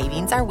 Your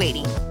savings are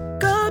waiting.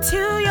 Go to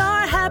your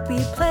happy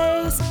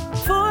place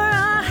for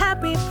a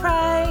happy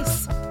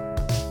price.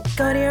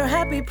 Go to your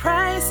happy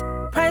price,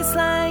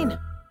 Priceline.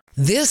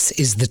 This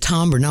is the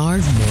Tom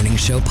Barnard Morning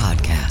Show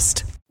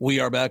podcast. We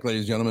are back,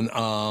 ladies and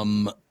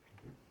gentlemen.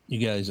 You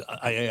guys,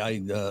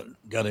 I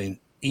got an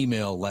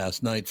email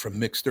last night from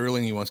Mick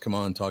Sterling. He wants to come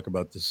on and talk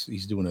about this.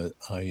 He's doing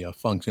a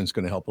function that's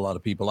going to help a lot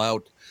of people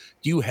out.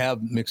 Do you have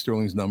Mick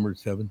Sterling's number,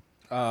 Kevin?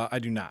 I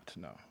do not,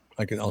 no.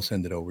 I'll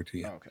send it over to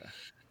you. Okay.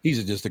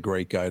 He's just a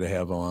great guy to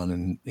have on,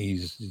 and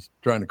he's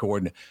trying to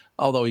coordinate.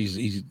 Although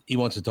he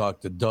wants to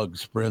talk to Doug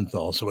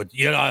Sprinthal, so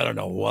I don't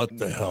know what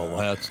the hell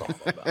that's all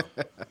about.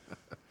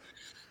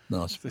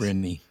 No,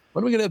 Sprinty.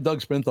 When are we going to have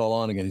Doug Sprinthal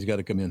on again? He's got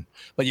to come in.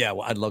 But yeah,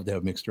 I'd love to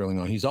have Mick Sterling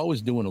on. He's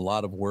always doing a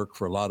lot of work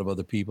for a lot of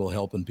other people,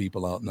 helping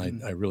people out,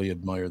 and I really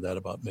admire that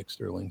about Mick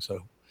Sterling. So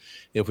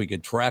if we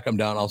could track him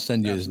down, I'll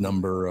send you his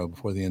number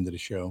before the end of the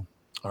show.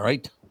 All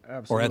right?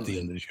 Absolutely. Or at the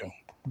end of the show.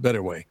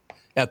 Better way.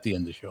 At the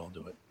end of the show, I'll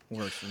do it.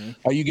 Works for me.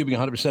 Are you giving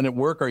 100% at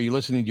work? Are you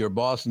listening to your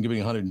boss and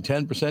giving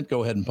 110%?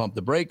 Go ahead and pump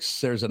the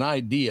brakes. There's an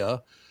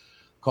idea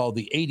called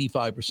the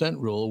 85%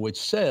 rule, which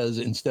says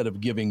instead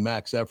of giving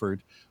max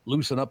effort,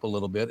 loosen up a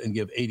little bit and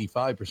give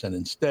 85%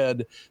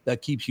 instead.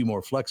 That keeps you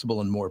more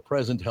flexible and more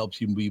present, helps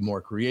you be more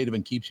creative,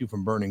 and keeps you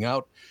from burning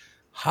out.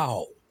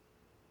 How?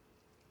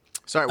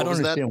 Sorry, what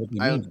was that? What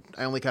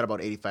I only caught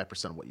about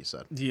 85% of what you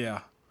said. Yeah.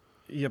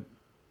 Yep.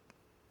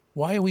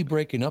 Why are we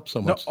breaking up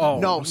so much?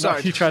 No,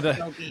 sorry. He tried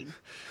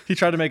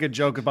to make a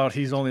joke about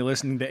he's only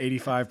listening to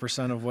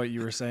 85% of what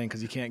you were saying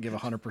because he can't give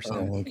 100%.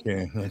 Oh,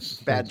 okay.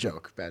 That's bad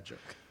joke. Bad joke.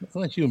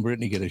 I'll let you and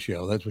Brittany get a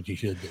show. That's what you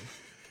should do.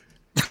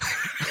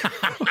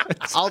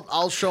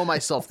 I'll show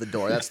myself the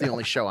door. That's the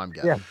only show I'm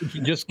getting. Yeah,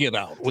 just get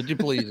out. Would you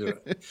please?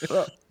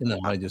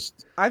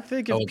 I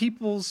think if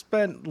people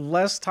spent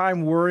less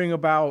time worrying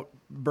about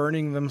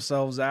burning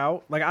themselves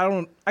out,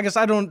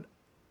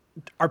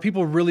 are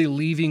people really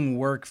leaving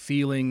work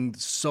feeling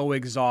so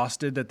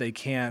exhausted that they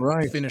can't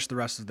finish the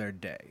rest of their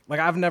day? Like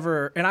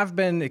I've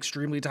been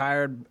extremely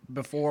tired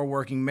before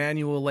working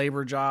manual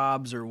labor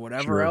jobs or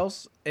whatever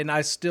else. And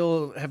I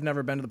still have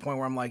never been to the point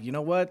where I'm like, you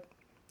know what?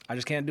 I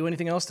just can't do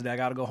anything else today. I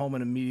got to go home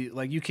and immediately,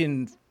 like, you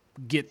can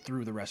get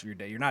through the rest of your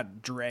day. You're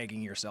not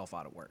dragging yourself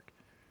out of work.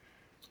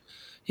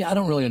 Yeah, I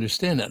don't really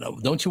understand that.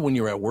 Don't you, when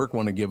you're at work,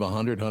 want to give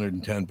 100,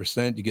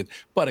 110%?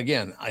 But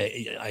again,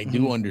 I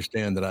do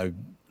understand that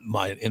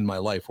in my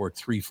life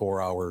worked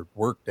 3-4 hour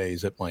work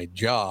days at my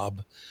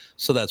job.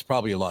 So that's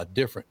probably a lot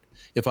different.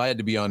 If I had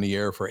to be on the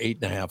air for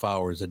 8.5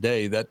 hours a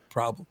day, it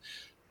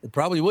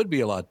probably would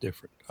be a lot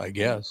different, I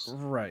guess.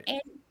 Right.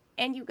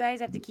 And you guys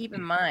have to keep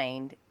in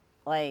mind,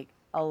 like,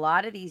 a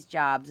lot of these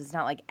jobs, it's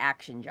not like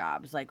action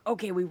jobs. Like,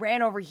 okay, we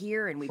ran over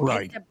here and we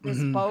picked up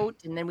this boat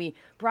and then we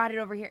brought it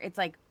over here. It's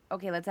like,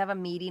 okay, let's have a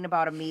meeting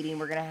about a meeting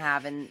we're going to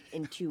have in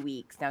 2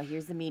 weeks. Now,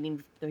 here's the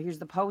meeting. Here's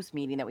the post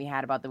meeting that we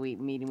had about the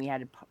meeting we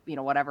had,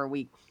 whatever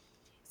week.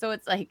 So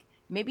it's like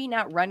maybe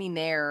not running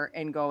there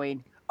and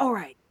going, all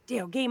right,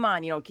 game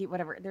on, keep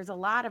whatever. There's a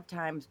lot of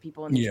times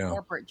people in these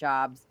corporate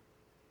jobs,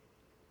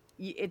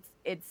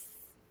 it's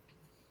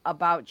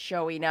about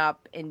showing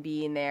up and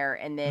being there,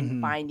 and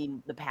then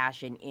finding the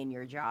passion in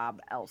your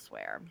job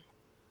elsewhere.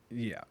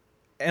 Yeah.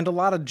 And a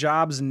lot of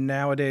jobs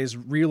nowadays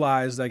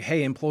realize like,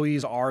 hey,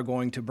 employees are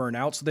going to burn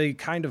out. So they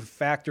kind of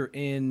factor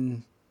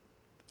in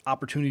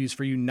opportunities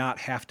for you not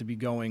have to be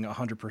going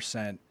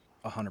 100%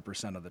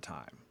 of the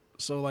time.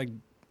 So like,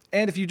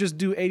 and if you just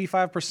do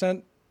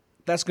 85%,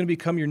 that's going to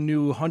become your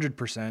new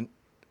 100%.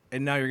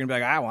 And now you're going to be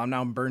like, well,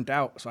 I'm burnt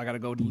out. So I got to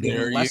go.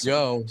 There you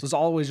go. So it's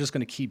always just going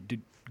to keep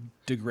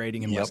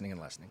degrading and lessening and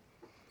lessening.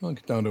 I'll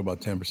get down to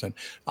about 10%.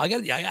 I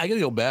got to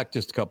go back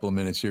just a couple of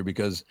minutes here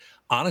because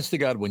honest to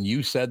God, when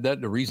you said that,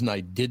 the reason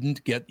I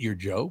didn't get your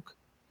joke,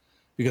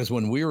 because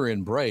when we were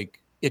in break,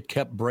 it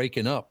kept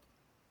breaking up.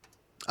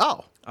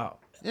 Oh,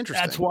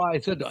 interesting. That's why I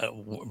said,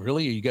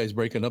 really, are you guys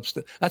breaking up?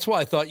 That's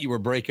why I thought you were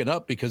breaking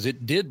up, because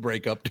it did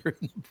break up during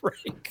the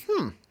break.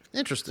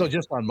 Interesting. So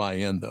just on my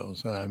end, though.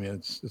 So, I mean,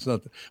 it's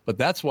not, but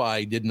that's why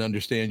I didn't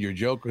understand your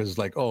joke, because it's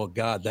like, oh,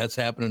 God, that's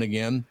happening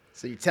again.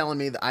 So you're telling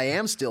me that I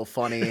am still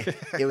funny.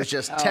 It was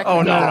just Oh,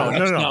 technical.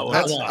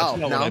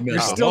 no. You're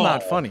still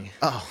not funny.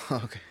 Oh,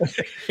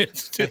 okay.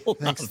 It's still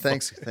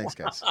thanks,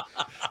 guys.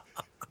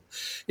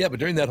 Yeah, but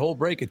during that whole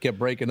break, it kept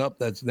breaking up.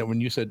 That's that when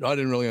you said, I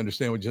didn't really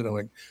understand what you said. I'm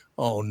like,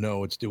 oh,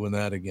 no, it's doing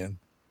that again.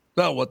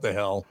 Oh, what the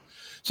hell?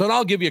 So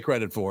I'll give you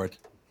credit for it.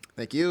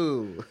 Thank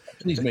you.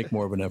 Please make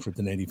more of an effort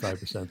than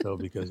 85%, though,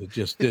 because it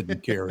just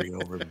didn't carry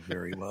over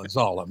very well. That's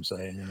all I'm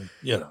saying.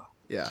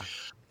 Yeah.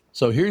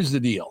 So here's the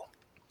deal.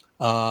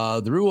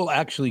 The rule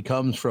actually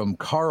comes from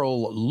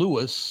Carl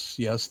Lewis.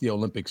 Yes, the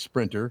Olympic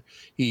sprinter.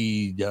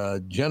 He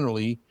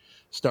generally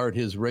start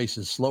his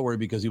races slower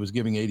because he was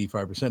giving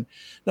 85%.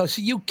 Now,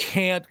 see, you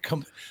can't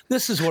come.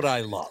 This is what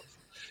I love.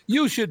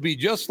 You should be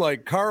just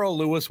like Carl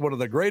Lewis, one of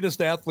the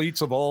greatest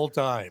athletes of all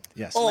time.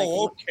 Yes.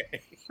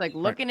 Okay. It's like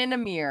looking in a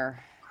mirror.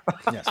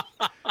 Yes.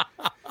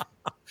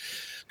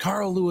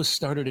 Carl Lewis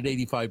started at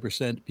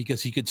 85%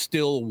 because he could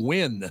still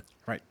win.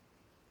 Right.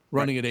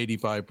 Running at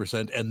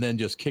 85% and then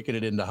just kicking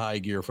it into high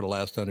gear for the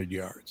last 100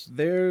 yards.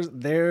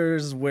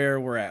 There's where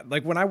we're at.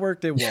 Like when I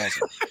worked at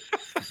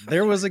Walzer,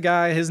 there was a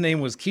guy, his name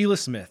was Keela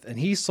Smith, and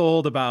he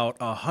sold about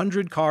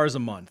 100 cars a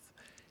month.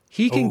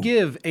 He can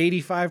give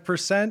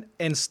 85%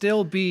 and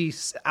still be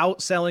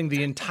outselling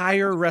the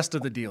entire rest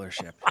of the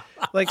dealership.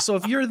 Like, so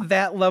if you're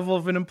that level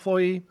of an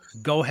employee,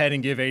 go ahead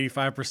and give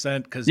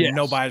 85% because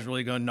nobody's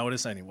really going to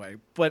notice anyway.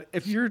 But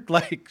if you're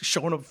like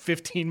showing up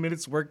 15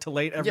 minutes work too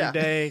late every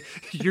day,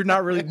 you're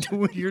not really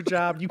doing your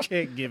job, you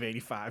can't give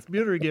 85. You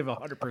better give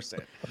 100%.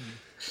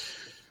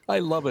 I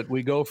love it.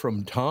 We go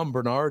from Tom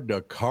Barnard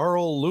to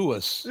Carl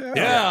Lewis.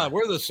 Yeah,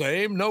 we're the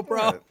same. No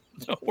problem.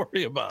 Don't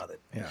worry about it.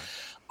 Yeah.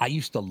 I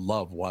used to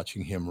love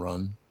watching him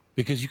run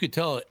because you could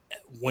tell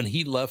when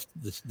he left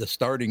the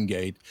starting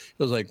gate,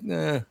 it was like,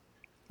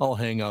 I'll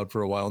hang out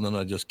for a while and then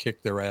I'll just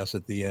kick their ass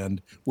at the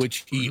end,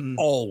 which he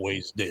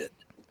always did.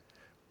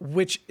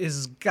 Which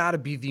is got to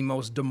be the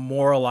most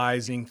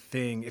demoralizing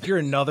thing. If you're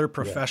another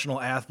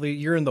professional athlete,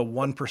 you're in the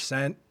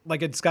 1%.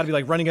 Like it's got to be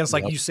like running against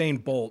like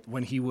Usain Bolt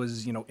when he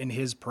was, in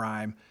his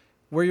prime,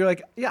 where you're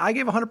like, yeah, I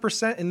gave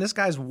 100%, and this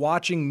guy's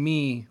watching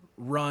me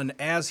run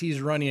as he's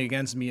running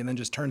against me, and then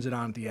just turns it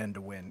on at the end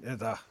to win.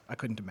 I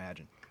couldn't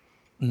imagine.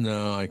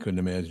 No, I couldn't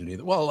imagine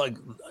either. Well, like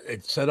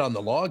it said on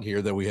the log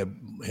here that we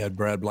had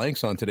Brad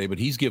Blanks on today, but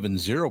he's given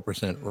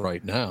 0%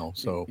 right now.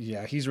 So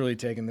yeah, he's really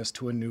taking this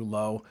to a new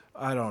low.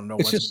 I don't know.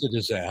 It's just a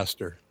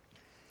disaster.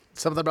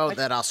 Something about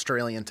that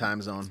Australian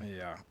time zone.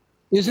 Yeah.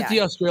 Is it the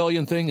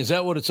Australian thing? Is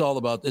that what it's all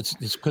about? It's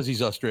because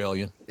he's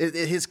Australian.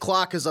 His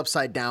clock is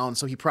upside down,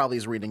 so he probably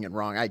is reading it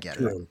wrong. I get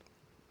it.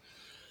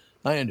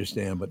 I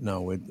understand, but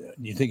no. Do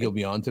you think he'll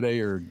be on today,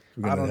 or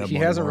I don't know. He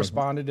hasn't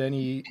responded to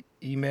any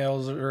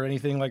emails or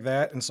anything like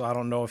that, and so I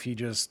don't know if he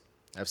just.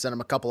 I've sent him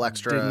a couple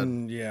extra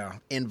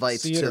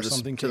invites to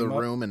the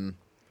room, and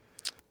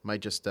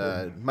might just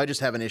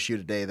have an issue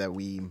today that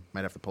we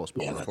might have to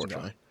postpone.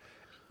 Unfortunately.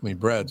 I mean,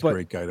 Brad's a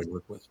great guy to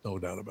work with, no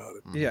doubt about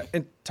it. Yeah,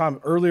 and Tom,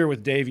 earlier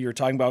with Dave, you were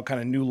talking about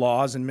kind of new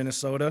laws in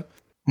Minnesota.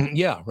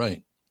 Yeah,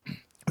 right.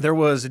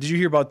 Did you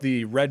hear about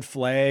the red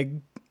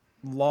flag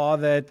law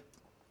that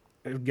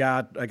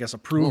got, I guess,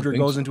 approved or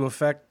goes into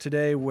effect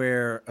today,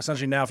 where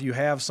essentially now if you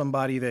have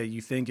somebody that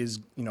you think is,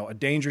 a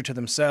danger to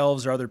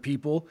themselves or other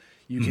people,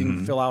 you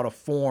can fill out a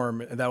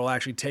form that will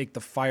actually take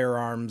the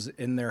firearms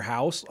in their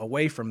house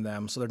away from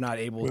them so they're not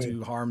able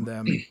to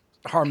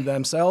harm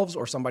themselves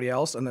or somebody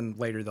else, and then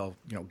later they'll,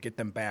 get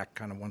them back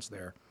kind of once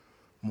they're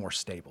more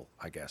stable,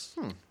 I guess.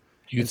 Do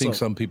you think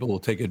some people will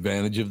take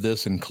advantage of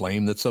this and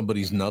claim that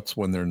somebody's nuts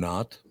when they're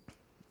not?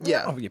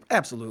 Yeah. Oh, yeah,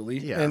 absolutely.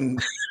 Yeah.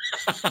 And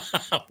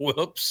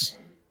whoops.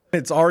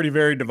 It's already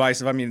very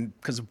divisive. I mean,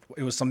 because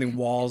it was something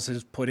Walz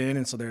has put in,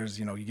 and so there's,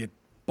 you get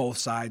both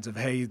sides of,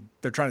 hey,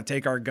 they're trying to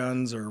take our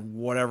guns or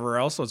whatever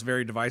else, so it's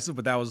very divisive,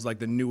 but that was like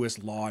the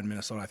newest law in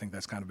Minnesota. I think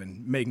that's kind of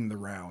been making the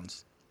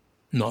rounds.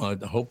 No,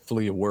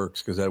 hopefully it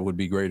works, because that would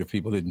be great if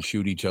people didn't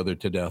shoot each other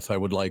to death. I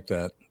would like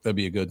that. That'd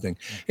be a good thing.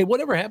 Hey,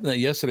 whatever happened that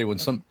yesterday when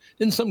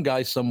some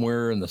guy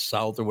somewhere in the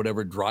South or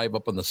whatever drive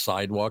up on the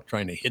sidewalk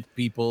trying to hit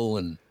people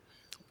and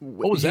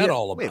What was that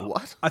all about?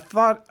 Wait,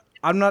 what?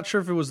 I'm not sure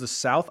if it was the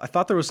South. I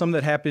thought there was some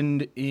that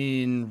happened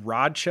in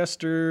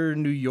Rochester,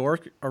 New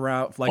York,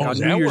 around on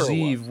New Year's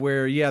Eve,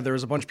 where there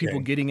was a bunch of people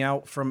getting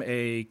out from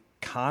a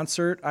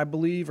concert, I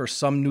believe, or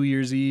some New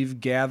Year's Eve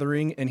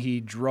gathering, and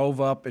he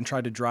drove up and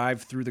tried to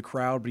drive through the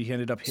crowd, but he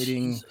ended up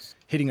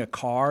hitting a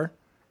car,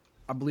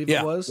 I believe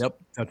it was. Yep,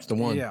 that's the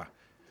one. Yeah.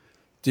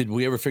 Did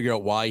we ever figure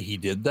out why he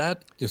did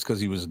that? Just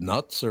because he was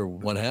nuts, or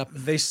what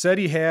happened? They said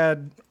he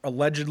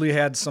allegedly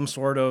had some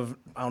sort of,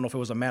 I don't know if it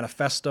was a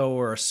manifesto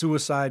or a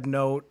suicide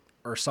note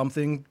or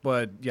something,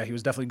 but yeah, he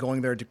was definitely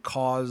going there to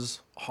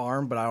cause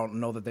harm, but I don't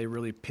know that they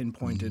really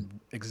pinpointed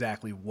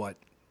exactly what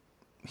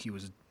he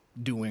was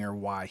doing or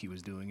why he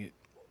was doing it.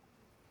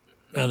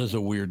 That is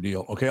a weird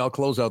deal. Okay, I'll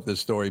close out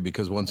this story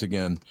because, once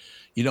again,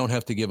 you don't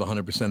have to give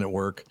 100% at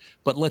work,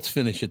 but let's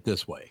finish it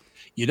this way.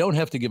 You don't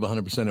have to give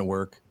 100% at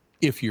work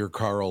if you're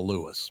Carl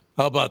Lewis.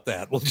 How about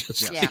that? We'll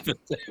just keep it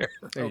there.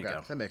 There you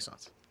go. That makes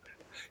sense.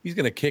 He's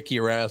going to kick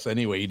your ass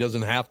anyway. He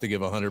doesn't have to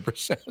give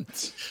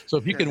 100%. So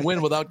if you can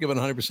win without giving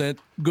 100%,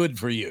 good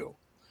for you.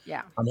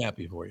 Yeah. I'm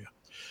happy for you.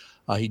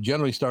 He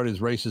generally started his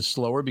races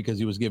slower because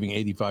he was giving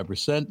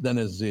 85%. Then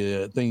as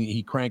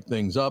he cranked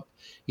things up,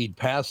 he'd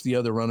pass the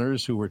other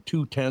runners who were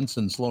too tense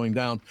and slowing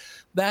down.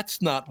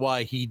 That's not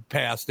why he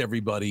passed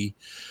everybody.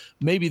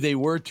 Maybe they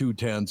were too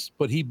tense,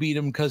 but he beat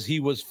them because he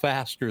was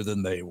faster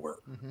than they were.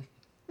 Mm-hmm.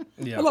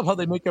 Yeah. I love how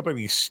they make up an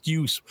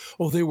excuse.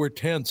 Oh, they were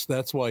tense.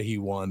 That's why he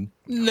won.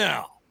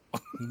 No.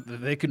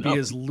 They could be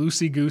as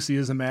loosey-goosey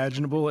as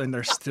imaginable, and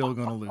they're still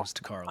going to lose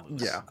to Carl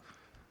Lewis. Yeah.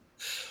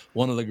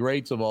 One of the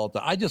greats of all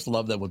time. I just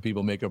love that when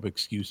people make up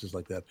excuses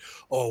like that.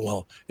 Oh,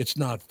 well, it's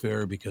not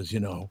fair because,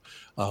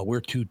 we're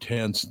too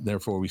tense,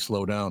 therefore we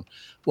slow down.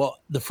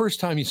 Well, the first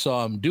time you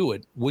saw him do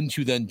it, wouldn't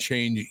you then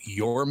change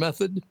your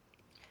method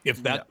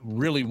if that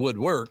really would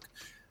work,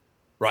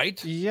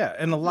 right? Yeah,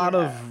 and a lot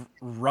of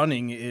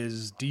running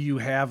is, do you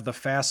have the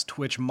fast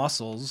twitch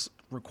muscles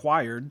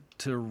required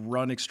to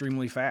run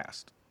extremely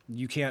fast?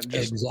 You can't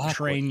just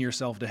train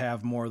yourself to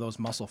have more of those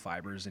muscle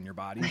fibers in your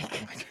body.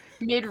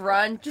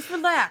 Mid-run, just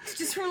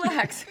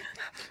relax.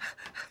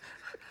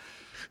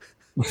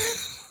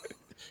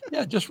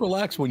 Yeah, just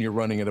relax when you're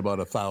running at about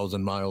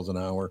 1,000 miles an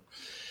hour.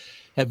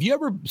 Have you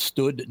ever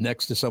stood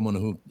next to someone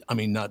who,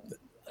 not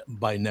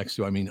by next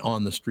to,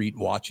 on the street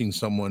watching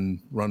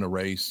someone run a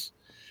race,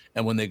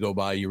 and when they go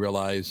by, you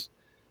realize,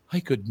 I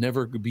could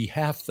never be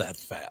half that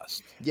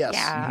fast? Yes.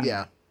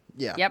 Yeah.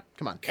 Yep.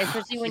 Come on.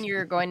 Especially when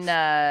you're going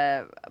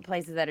to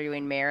places that are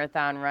doing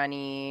marathon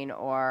running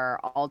or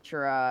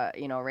ultra,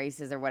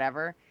 races or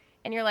whatever.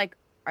 And you're like,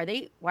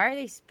 why are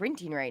they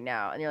sprinting right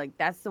now? And you're like,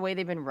 that's the way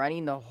they've been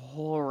running the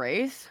whole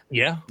race?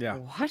 Yeah.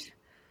 What?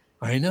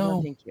 I know.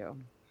 No, thank you.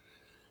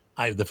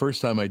 The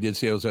first time I did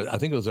see it, I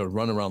think it was a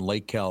run around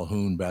Lake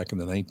Calhoun back in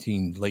the late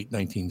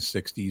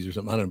 1960s or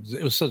something. I don't know.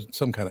 It was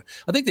some kind of,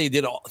 I think they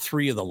did all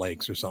 3 of the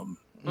lakes or something.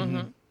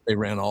 Mm-hmm. They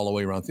ran all the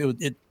way around.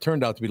 It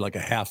turned out to be like a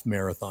half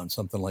marathon,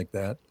 something like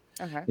that.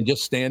 Okay. And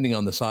just standing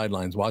on the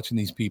sidelines, watching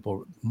these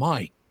people,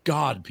 my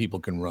God, people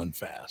can run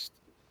fast.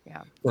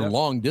 Yeah. For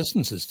long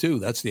distances too.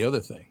 That's the other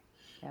thing.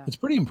 Yeah. It's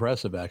pretty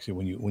impressive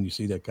actually when you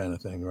see that kind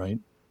of thing, right?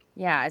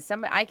 Yeah,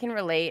 I can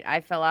relate.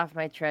 I fell off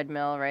my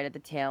treadmill right at the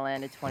tail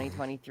end of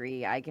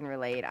 2023. I can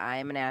relate.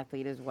 I'm an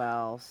athlete as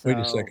well. So wait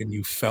a second.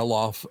 You fell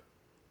off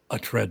a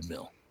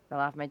treadmill. Fell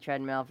off my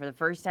treadmill for the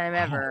first time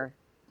ever.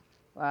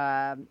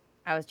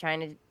 I was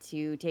trying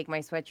to take my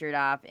sweatshirt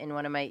off, and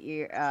one of my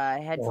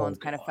headphones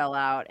kind of fell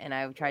out, and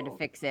I tried to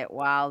fix it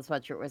while the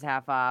sweatshirt was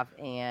half off,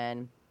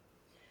 and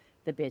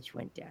the bitch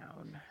went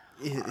down.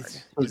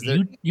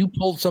 You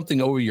pulled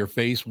something over your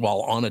face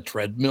while on a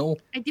treadmill?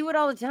 I do it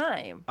all the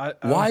time.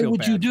 Why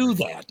would you do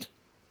that?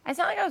 It's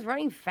not like I was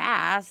running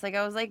fast. Like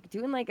I was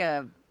doing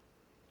a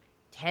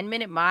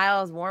 10-minute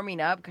miles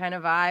warming up kind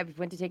of vibe.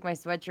 Went to take my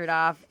sweatshirt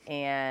off,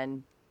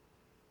 and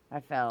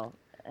I fell.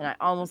 And I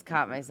almost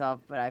caught myself,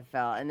 but I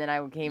fell. And then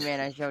I came in,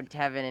 I showed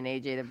Tevin and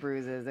AJ the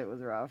bruises. It was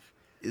rough.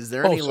 Is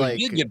there any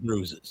you did get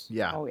bruises?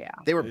 Yeah. Oh, yeah.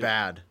 They were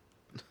bad.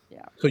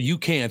 Yeah. So you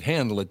can't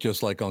handle it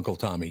just like Uncle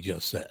Tommy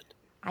just said.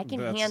 I can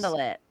handle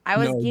it. I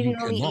was giving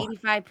only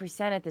 85%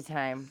 at the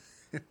time.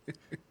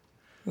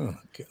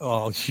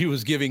 Oh, she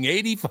was giving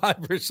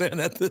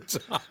 85% at the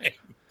time.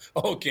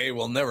 Okay,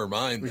 well, never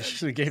mind. We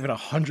should have gave it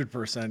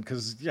 100%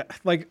 because,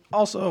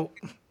 also,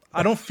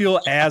 I don't feel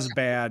as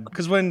bad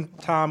because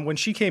when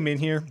she came in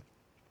here,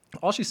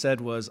 all she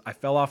said was, I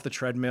fell off the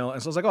treadmill.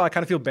 And so I was like, I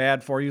kind of feel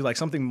bad for you. Like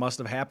something must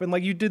have happened.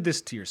 Like you did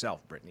this to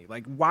yourself, Brittany.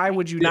 Like, why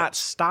would you not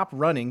stop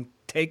running,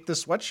 take the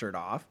sweatshirt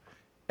off,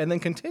 and then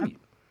continue?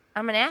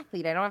 I'm an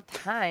athlete. I don't have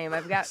time.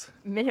 I've got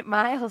minute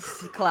miles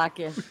to clock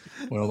in.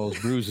 Well, those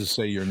bruises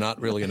say you're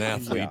not really an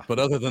athlete. But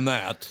other than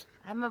that.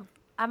 I'm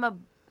a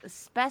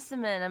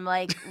specimen.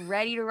 I'm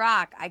ready to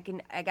rock. I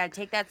got to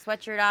take that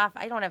sweatshirt off.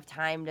 I don't have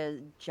time to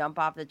jump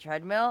off the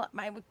treadmill.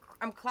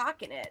 I'm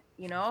clocking it,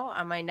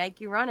 on my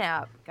Nike Run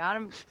app. Got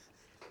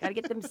to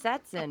get them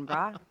sets in,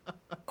 brah.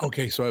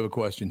 Okay, so I have a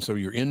question. So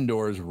you're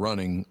indoors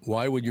running.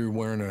 Why would you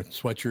wearing a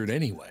sweatshirt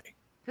anyway?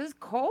 It was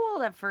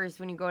cold at first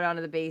when you go down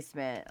to the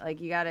basement.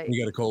 Like you got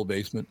a cold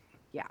basement?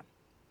 Yeah.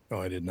 Oh,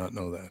 I did not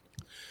know that.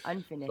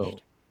 Unfinished. So,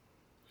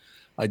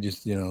 I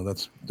just,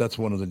 that's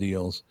one of the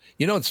deals.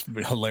 It's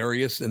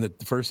hilarious. And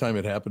the first time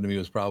it happened to me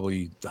was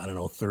probably,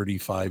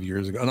 35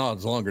 years ago. No,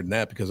 it's longer than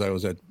that because I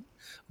was at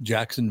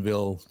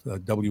Jacksonville,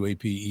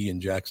 WAPE in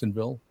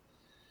Jacksonville.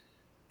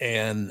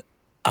 And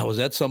I was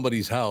at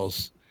somebody's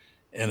house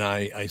and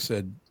I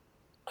said,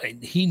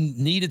 he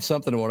needed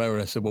something or whatever.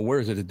 And I said, well,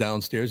 where is it? Is it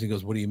downstairs? He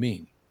goes, what do you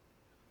mean?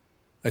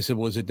 I said,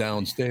 well, is it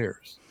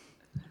downstairs?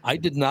 I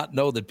did not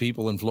know that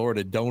people in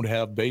Florida don't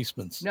have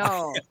basements.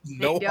 No,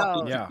 no they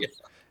don't. Yeah.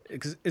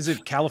 Is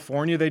it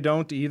California they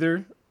don't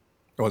either?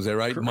 Oh, is that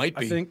right? Might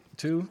be. I think,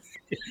 too.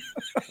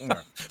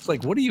 It's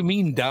like, what do you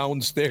mean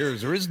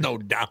downstairs? There is no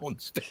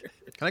downstairs.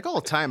 Can I call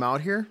a timeout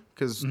here?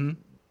 Because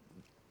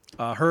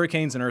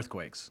hurricanes and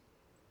earthquakes.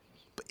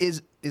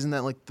 Isn't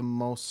that like the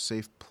most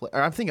safe place?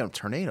 I'm thinking of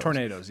tornadoes.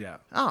 Tornadoes, yeah.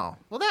 Oh,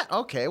 well,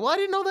 okay. Well, I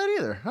didn't know that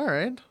either. All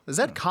right. Is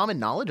that common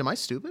knowledge? Am I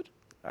stupid?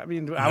 I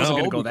mean, I wasn't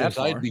going to go that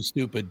far. I'd be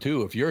stupid,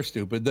 too. If you're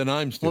stupid, then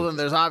I'm stupid. Well, then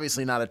there's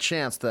obviously not a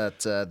chance that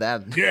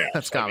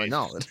that's common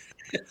knowledge.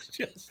 It's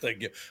just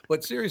like,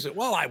 but seriously,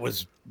 well,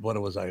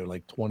 what was I,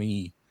 like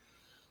 20,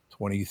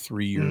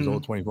 23 years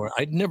old, 24.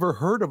 I'd never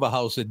heard of a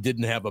house that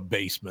didn't have a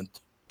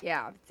basement.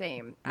 Yeah,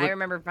 same. I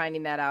remember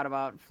finding that out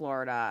about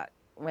Florida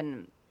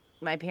when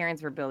my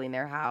parents were building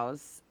their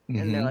house.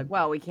 And they're like,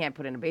 well, we can't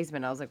put in a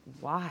basement. I was like,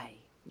 why?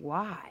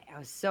 I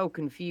was so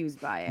confused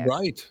by it.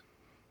 Right.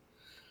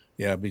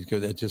 Yeah,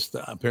 because it just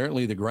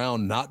apparently the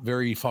ground not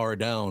very far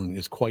down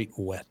is quite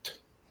wet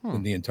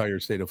in the entire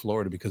state of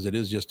Florida because it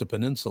is just a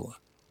peninsula,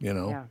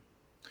 Yeah.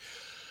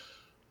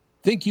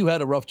 Think you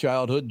had a rough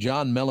childhood?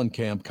 John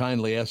Mellencamp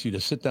kindly asked you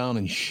to sit down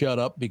and shut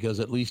up because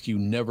at least you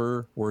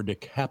never were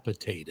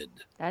decapitated.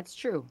 That's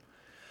true.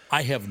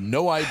 I have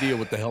no idea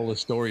what the hell this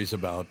story is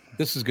about.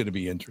 This is going to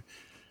be interesting.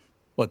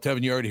 What,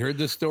 Tevin, you already heard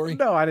this story?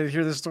 No, I didn't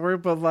hear this story,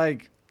 but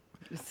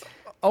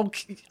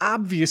okay,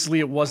 obviously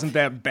it wasn't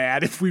that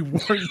bad if we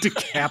weren't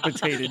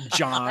decapitated,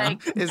 John.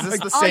 Is this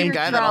the same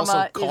guy that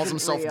also calls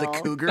himself the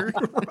Cougar?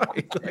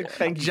 Right.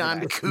 Thank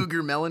John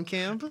Cougar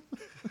Mellencamp?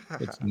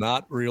 It's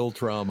not real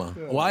trauma.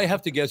 Well, I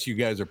have to guess you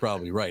guys are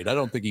probably right. I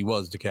don't think he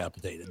was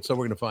decapitated, so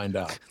we're going to find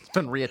out. It's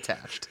been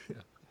reattached.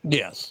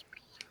 Yes.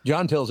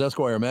 John tells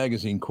Esquire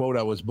magazine, quote,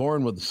 I was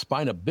born with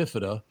spina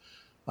bifida.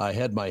 I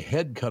had my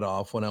head cut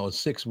off when I was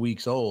 6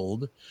 weeks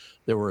old.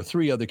 There were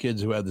 3 other kids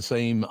who had the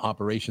same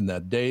operation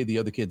that day. The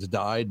other kids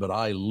died, but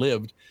I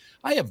lived.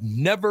 I have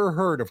never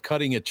heard of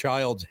cutting a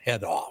child's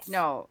head off.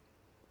 No.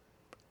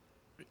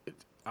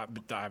 I'm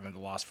at a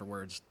loss for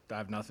words. I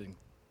have nothing.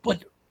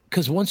 But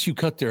because once you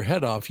cut their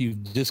head off,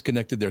 you've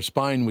disconnected their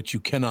spine, which you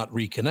cannot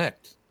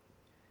reconnect.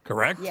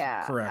 Correct?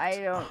 Yeah. Correct.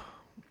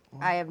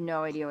 I have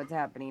no idea what's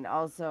happening.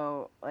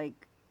 Also,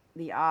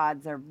 the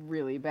odds are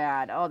really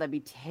bad. Oh, that'd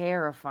be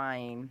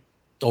terrifying.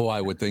 Oh,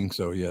 I would think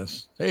so,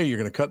 yes. Hey, you're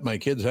going to cut my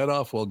kid's head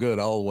off? Well, good.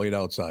 I'll wait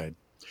outside.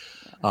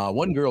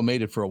 One girl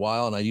made it for a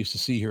while, and I used to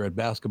see her at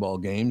basketball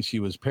games.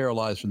 She was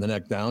paralyzed from the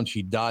neck down.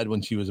 She died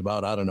when she was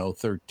about,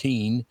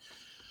 13.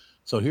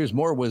 So here's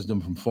more wisdom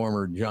from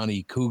former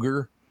Johnny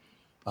Cougar.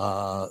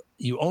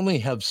 You only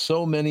have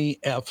so many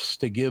F's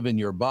to give in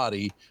your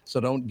body,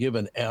 so don't give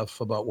an F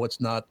about what's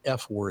not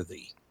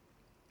F-worthy.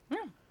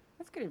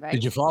 That's good advice.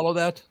 Did you follow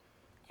that?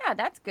 Yeah,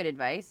 that's good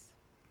advice.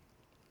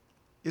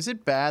 Is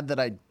it bad that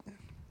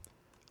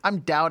I'm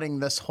doubting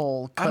this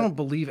whole... I don't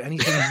believe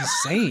anything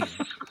he's saying.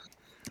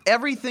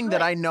 Everything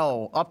that I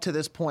know up to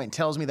this point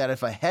tells me that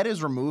if a head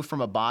is removed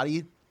from a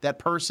body, that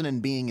person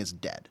and being is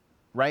dead,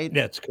 right?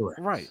 That's correct.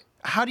 Right.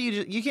 How do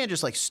you can't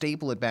just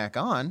staple it back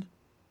on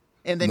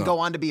and then go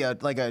on to be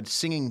a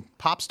singing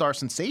pop star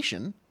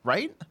sensation,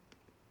 right?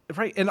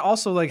 Right. And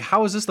also,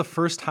 how is this the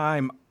first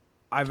time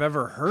I've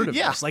ever heard of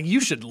this? You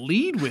should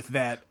lead with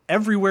that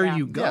everywhere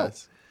you go.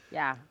 Yes.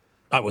 Yeah.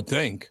 I would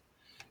think.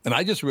 And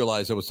I just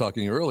realized I was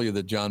talking earlier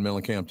that John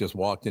Mellencamp just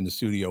walked into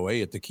Studio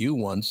A at the Q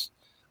once.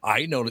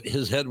 I know that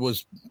his head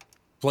was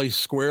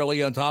placed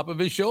squarely on top of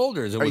his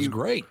shoulders. It was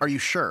great. Are you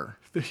sure?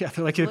 Yeah,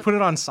 they put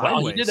it on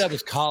sideways. Well, he did have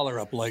his collar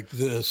up like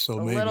this, so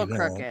maybe little not.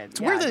 crooked.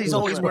 It's weird that he's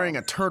always wearing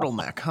a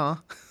turtleneck, huh?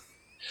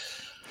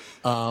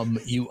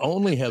 You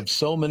only have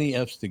so many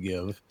F's to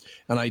give,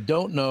 and I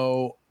don't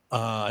know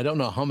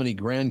how many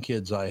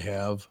grandkids I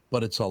have,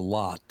 but it's a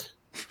lot.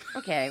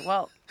 Okay,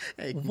 well...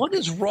 What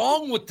is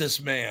wrong with this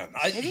man?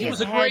 He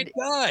was a great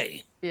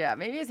guy. Yeah,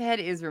 maybe his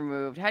head is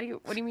removed. What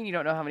do you mean you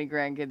don't know how many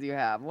grandkids you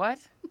have? What?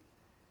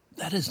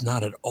 That is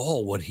not at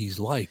all what he's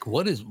like.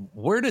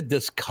 Where did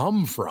this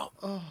come from?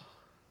 Oh.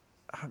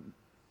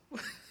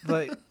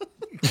 It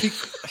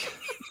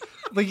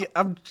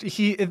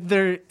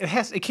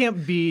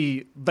can't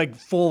be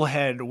full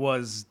head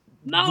was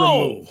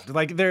removed.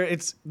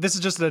 This is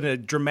just a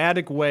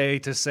dramatic way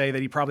to say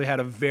that he probably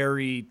had a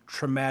very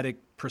traumatic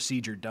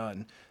procedure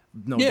done.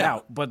 No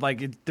doubt. But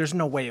there's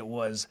no way it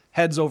was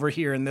heads over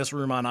here in this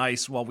room on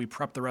ice while we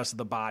prep the rest of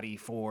the body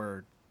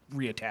for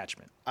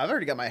reattachment. I've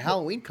already got my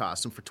Halloween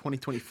costume for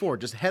 2024.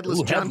 Just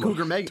headless John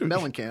Cougar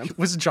Mellencamp.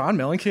 Was it John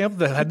Mellencamp,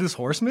 the headless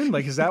horseman?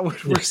 Like, is that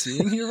what we're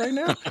seeing here right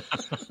now?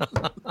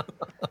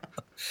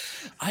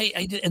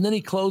 I did, and then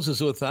he closes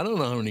with, I don't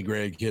know how many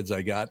grandkids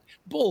I got.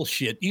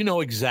 Bullshit. You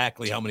know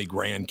exactly how many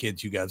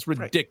grandkids you got. It's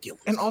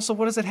ridiculous. Right. And also,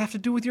 what does that have to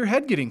do with your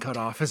head getting cut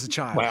off as a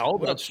child? Well,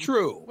 that's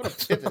true. What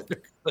a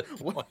pivot.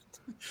 What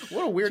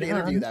a weird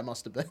interview that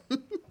must have been.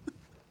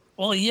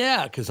 Well,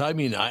 yeah, because I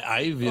mean,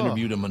 I've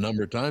interviewed him a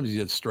number of times.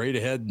 He's a straight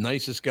ahead,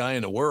 nicest guy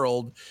in the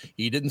world.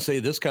 He didn't say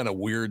this kind of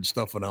weird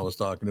stuff when I was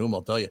talking to him,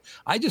 I'll tell you.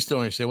 I just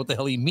don't understand what the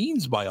hell he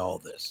means by all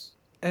this.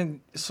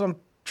 And so I'm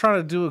trying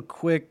to do a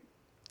quick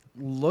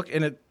look,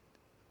 and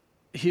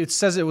it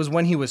says it was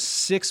when he was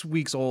 6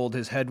 weeks old,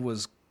 his head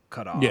was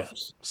cut off.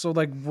 Yes. So,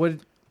 like, what?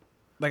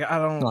 Like, I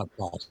don't. It's not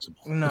possible.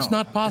 No, it's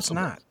not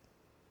possible. It's not.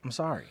 I'm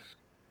sorry.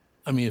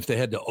 I mean, if they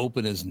had to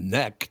open his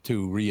neck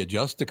to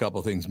readjust a couple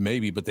of things,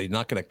 maybe, but they're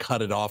not going to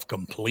cut it off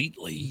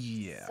completely.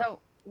 Yeah. So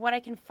what I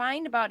can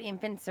find about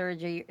infant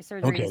surgery of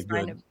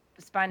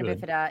spina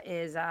bifida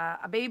is a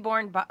baby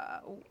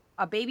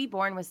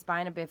born with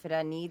spina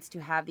bifida needs to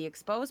have the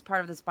exposed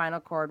part of the spinal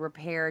cord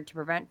repaired to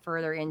prevent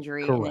further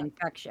injury and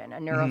infection. A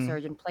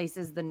neurosurgeon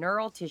places the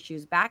neural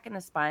tissues back in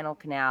the spinal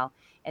canal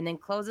and then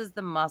closes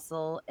the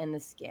muscle and the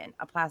skin.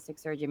 A plastic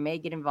surgeon may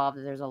get involved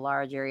if there's a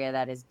large area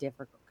that is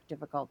difficult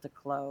to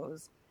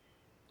close.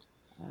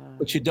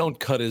 But you don't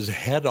cut his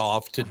head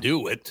off to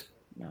do it.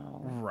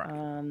 No.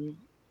 Right.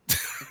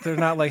 They're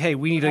not like, hey,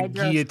 we need a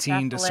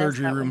guillotine to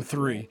surgery room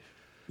 3.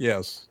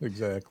 Yes,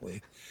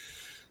 exactly.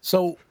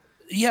 So,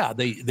 yeah,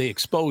 they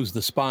expose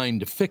the spine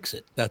to fix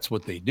it. That's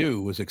what they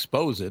do, is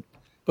expose it.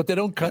 But they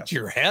don't cut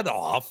your head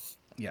off.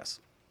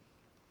 Yes.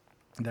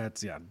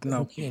 That's,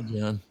 no. Okay,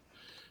 John.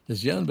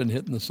 Has John been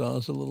hitting the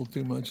sauce a little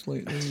too much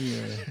lately?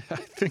 I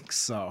think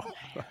so.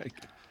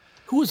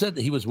 Who was that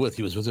he was with?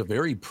 He was with a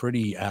very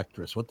pretty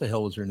actress. What the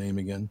hell was her name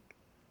again?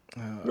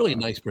 Really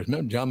nice person.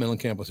 Remember, John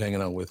Mellencamp was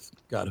hanging out with,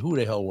 God, who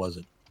the hell was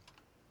it?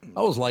 I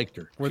always liked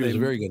her. She was a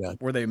very good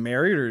actor. Were they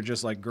married or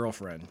just like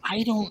girlfriend?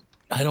 I don't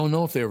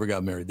know if they ever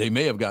got married. They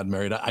may have gotten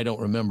married. I don't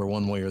remember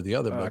one way or the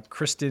other. But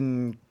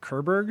Kristen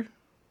Kerberg?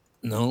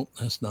 No,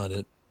 that's not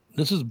it.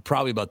 This is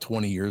probably about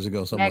 20 years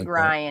ago. Something Meg like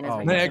Ryan.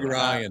 That. Meg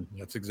Ryan.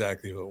 That's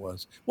exactly who it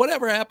was.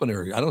 Whatever happened to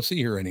her? I don't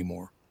see her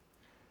anymore.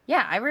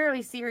 Yeah, I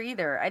rarely see her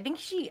either. I think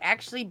she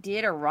actually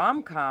did a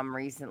rom-com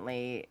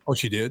recently. Oh,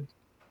 she did?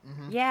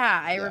 Mm-hmm.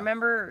 Yeah, I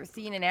remember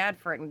seeing an ad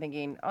for it and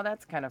thinking, oh,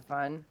 that's kind of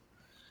fun.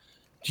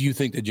 Do you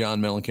think that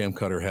John Mellencamp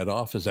cut her head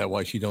off? Is that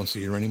why she don't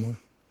see her anymore?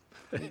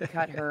 He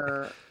cut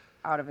her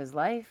out of his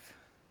life.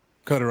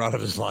 Cut her out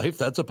of his life?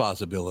 That's a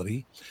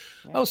possibility.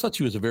 Yeah. I always thought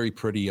she was a very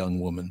pretty young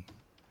woman.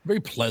 Very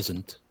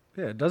pleasant.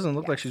 Yeah, it doesn't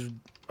look like she's...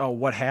 Oh,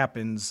 What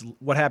Happens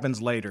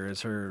Later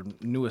is her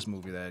newest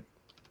movie that...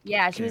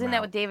 Yeah, she was in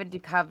that with David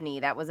Duchovny.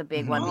 That was a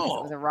big one because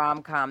it was a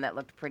rom-com that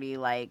looked pretty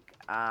like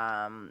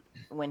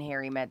When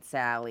Harry Met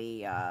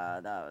Sally,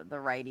 the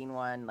writing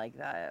one, like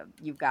the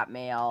You've Got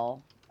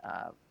Mail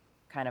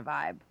kind of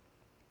vibe.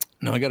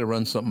 Now I got to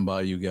run something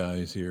by you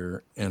guys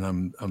here, and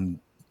I'm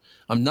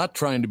not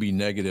trying to be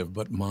negative,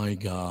 but my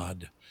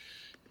God,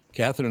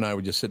 Catherine and I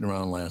were just sitting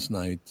around last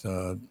night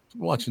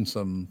watching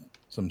some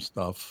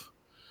stuff.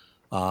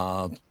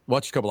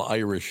 Watched a couple of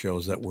Irish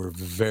shows that were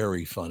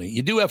very funny.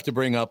 You do have to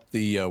bring up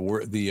the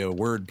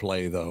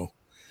wordplay, though.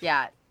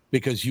 Yeah.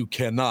 Because you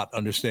cannot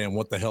understand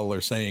what the hell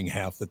they're saying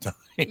half the time.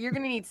 You're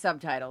going to need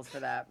subtitles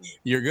for that.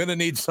 You're going to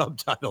need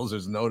subtitles.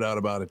 There's no doubt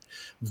about it.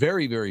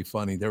 Very, very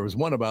funny. There was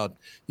one about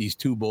these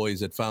two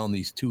boys that found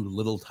these two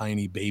little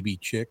tiny baby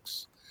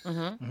chicks.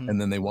 Mm-hmm. And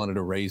then they wanted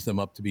to raise them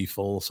up to be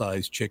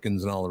full-size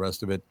chickens and all the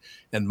rest of it.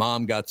 And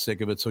mom got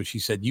sick of it. So she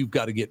said, you've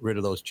got to get rid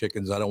of those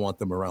chickens. I don't want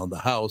them around the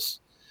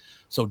house.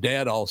 So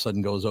dad all of a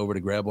sudden goes over to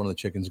grab one of the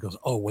chickens and goes,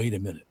 oh, wait a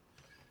minute.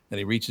 And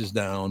he reaches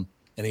down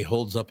and he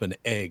holds up an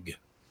egg,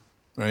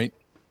 right?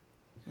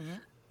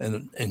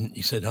 Mm-hmm. And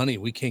he said, honey,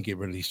 we can't get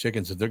rid of these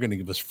chickens. If they're going to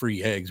give us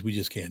free eggs, we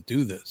just can't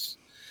do this.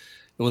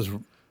 It was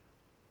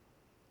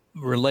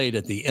relayed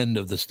at the end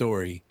of the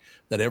story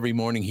that every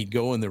morning he'd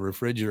go in the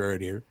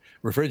refrigerator,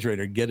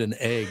 get an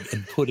egg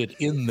and put it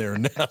in their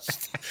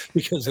nest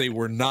because they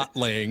were not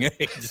laying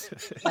eggs.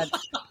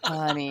 That's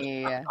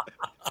funny.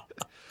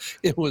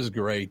 It was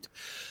great.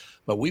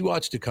 But we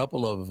watched a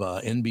couple of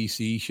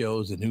NBC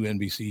shows, the new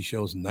NBC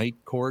shows, Night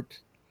Court.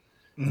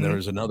 Mm-hmm. And there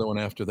was another one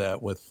after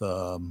that with,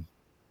 I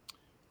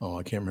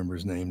can't remember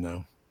his name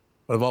now.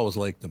 But I've always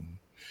liked them.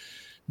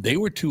 They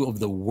were two of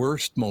the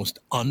worst, most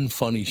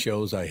unfunny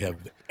shows I have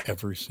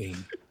ever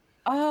seen.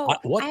 Oh,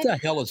 what the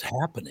hell is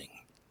happening?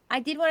 I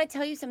did want to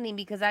tell you something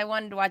because I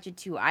wanted to watch it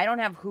too. I don't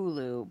have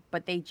Hulu,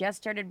 but they just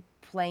started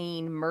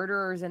playing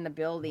Murderers in the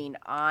Building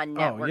on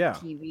network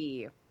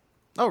TV.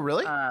 Oh,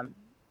 really?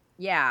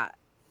 Yeah.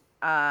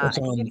 I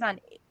think it's on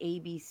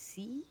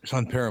ABC. It's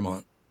on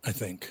Paramount, I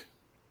think.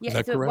 Yeah,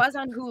 so correct? It was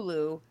on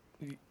Hulu.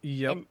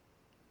 Yep.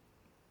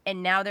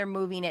 And now they're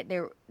moving it.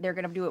 They're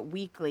going to do it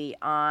weekly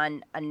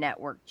on a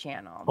network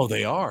channel. Oh,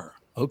 they are?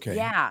 Okay.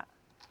 Yeah.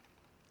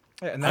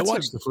 And I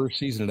watched the first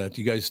season of that.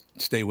 Do you guys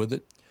stay with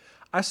it?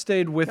 I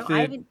stayed with No, I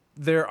it. haven't-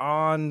 They're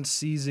on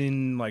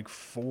season like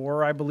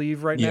 4, I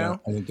believe, right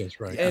now. I think that's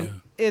right.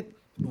 And it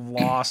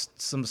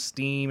lost some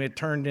steam. It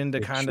turned into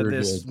kind of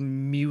this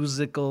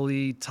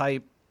musical-y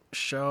type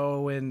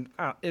show, and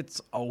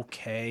it's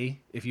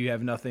okay if you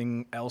have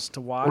nothing else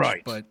to watch.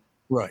 Right. But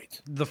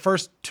Right. the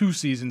first 2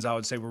 seasons, I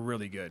would say, were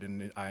really good,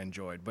 and I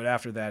enjoyed. But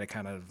after that, it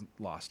kind of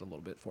lost a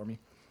little bit for me.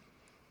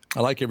 I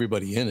like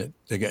everybody in it.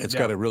 It's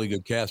got a really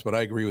good cast, but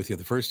I agree with you.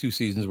 The first 2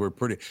 seasons were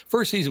pretty.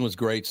 First season was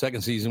great.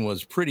 Second season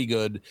was pretty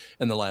good,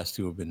 and the last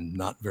 2 have been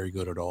not very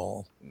good at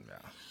all. Yeah.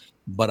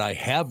 But I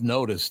have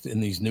noticed in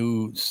these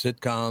new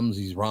sitcoms,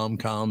 these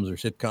rom-coms or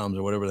sitcoms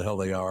or whatever the hell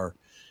they are,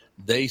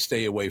 they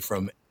stay away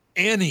from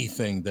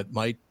anything that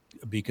might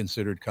be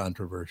considered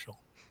controversial.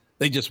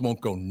 They just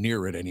won't go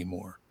near it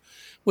anymore,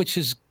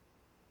 that's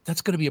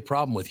going to be a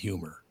problem with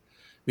humor.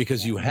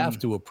 Because you have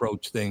to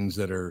approach things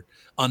that are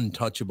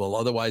untouchable.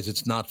 Otherwise,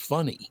 it's not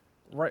funny.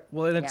 Right.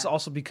 Well, and it's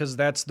also because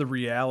that's the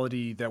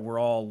reality that we're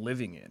all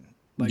living in.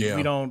 Like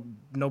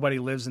nobody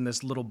lives in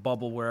this little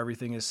bubble where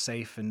everything is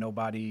safe and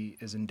nobody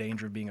is in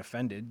danger of being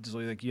offended. So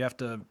like you have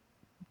to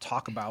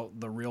talk about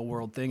the real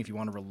world thing if you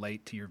want to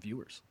relate to your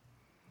viewers.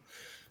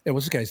 Yeah,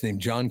 what's this guy's name?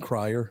 John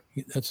Cryer.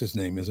 That's his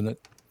name, isn't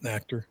it? An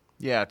actor.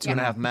 Yeah,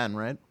 2.5 Men,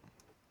 right?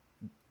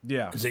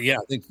 Yeah.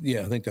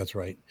 I think that's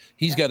right.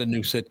 He's got a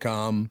new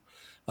sitcom.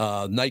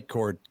 Night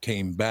Court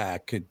came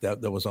back.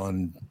 That was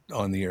on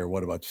the air,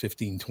 what, about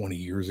 15, 20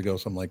 years ago,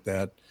 something like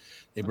that.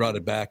 They brought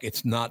it back.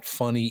 It's not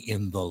funny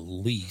in the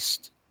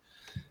least.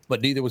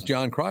 But neither was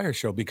John Cryer's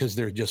show because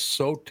they're just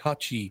so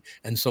touchy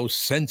and so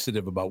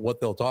sensitive about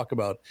what they'll talk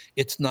about.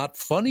 It's not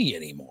funny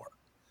anymore.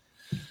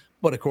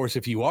 But, of course,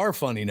 if you are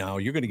funny now,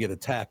 you're going to get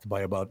attacked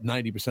by about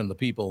 90% of the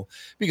people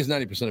because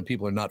 90% of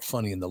people are not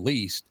funny in the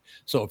least.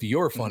 So if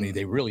you're funny,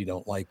 they really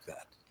don't like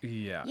that.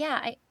 Yeah.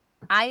 Yeah,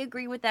 I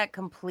agree with that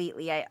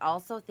completely. I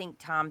also think,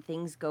 Tom,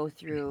 things go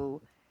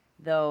through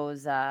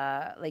those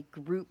like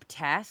group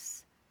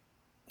tests.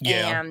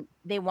 Yeah. And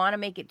they want to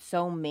make it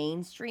so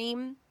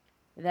mainstream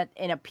that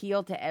an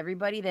appeal to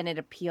everybody, then it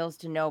appeals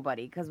to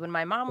nobody. Because when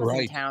my mom was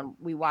in town,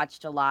 we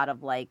watched a lot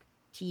of like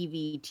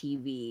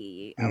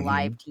TV,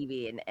 live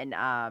TV, and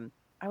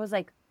I was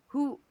like,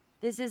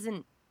 this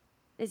isn't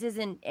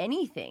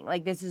anything.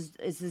 Like this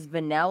is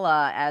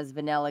vanilla as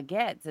vanilla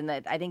gets. And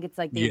I think it's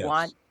like they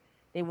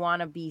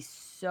want to be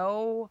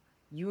so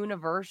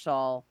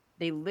universal.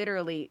 They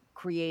literally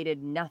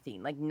created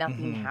nothing. Like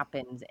nothing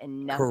happens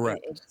and nothing.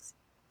 Correct.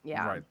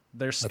 Right.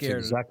 They're scared.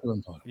 That's exactly what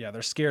I'm talking about. Yeah,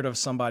 they're scared of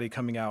somebody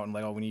coming out and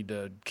like, oh, we need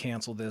to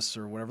cancel this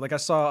or whatever. Like I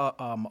saw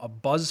a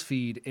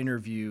BuzzFeed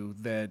interview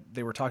that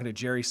they were talking to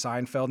Jerry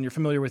Seinfeld, and you're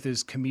familiar with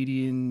his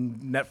comedian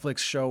Netflix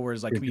show where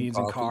it's like comedians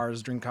in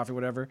cars, drink coffee,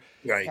 whatever.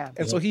 Right. Yeah.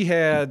 And so he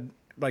had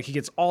he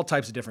gets all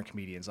types of different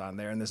comedians on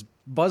there, and this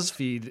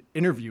BuzzFeed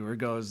interviewer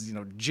goes,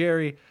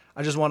 Jerry,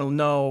 I just want to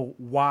know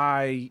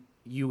why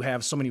you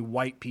have so many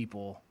white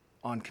people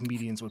on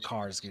comedians with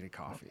cars getting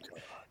coffee.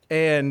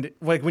 And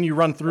like when you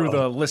run through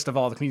the list of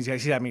all the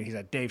comedians, he's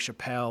had Dave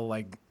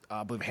Chappelle,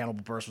 I believe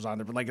Hannibal Buress was on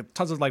there, but like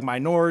tons of like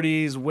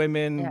minorities,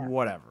 women,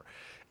 whatever.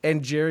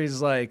 And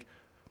Jerry's like,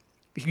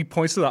 he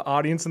points to the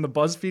audience in the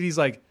BuzzFeed. He's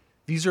like,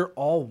 these are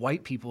all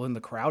white people in the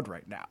crowd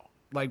right now.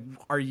 Like,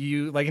 are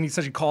you like? And he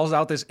essentially calls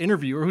out this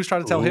interviewer who's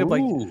trying to tell him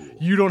like,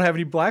 you don't have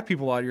any black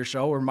people on your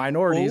show or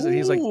minorities. And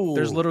he's like,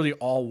 there's literally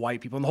all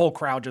white people, and the whole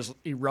crowd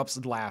just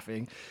erupts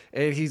laughing.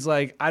 And he's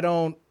like, I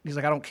don't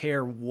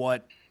care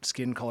what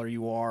skin color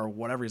you are or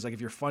whatever. He's like, if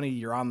you're funny,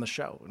 you're on the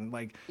show. And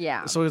like,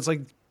 so it's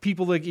like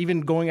people like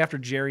even going after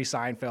Jerry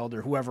Seinfeld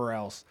or whoever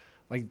else,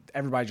 like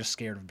everybody's just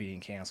scared of being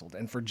canceled.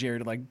 And for Jerry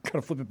to like kind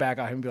of flip it back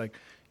on him and be like,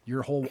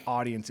 your whole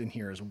audience in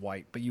here is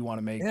white, but you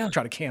want to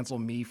try to cancel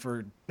me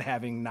for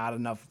having not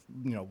enough,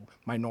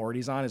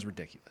 minorities on is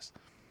ridiculous.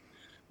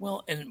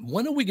 Well, and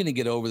when are we going to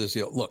get over this?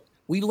 Look,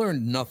 we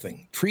learned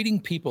nothing. Treating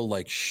people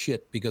like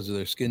shit because of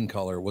their skin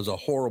color was a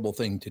horrible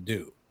thing to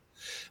do.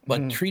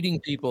 But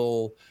treating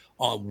people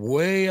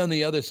way on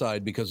the other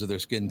side because of their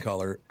skin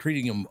color,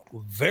 treating them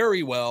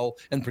very well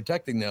and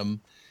protecting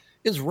them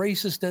is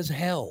racist as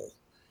hell.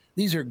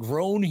 These are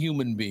grown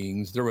human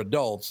beings. They're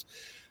adults.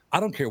 I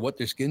don't care what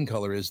their skin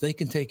color is. They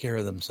can take care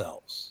of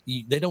themselves.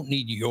 They don't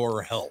need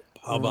your help.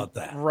 How about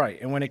that?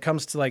 Right. And when it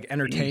comes to like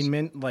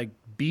entertainment, like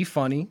be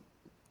funny,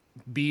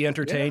 be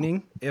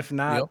entertaining. Yeah. If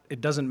not,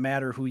 it doesn't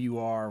matter who you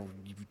are.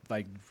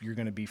 Like you're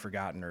going to be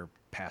forgotten or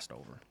passed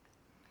over.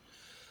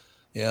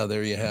 Yeah,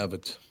 there you have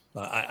it.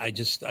 I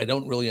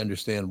don't really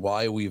understand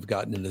why we've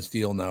gotten in this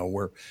deal now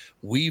where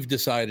we've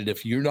decided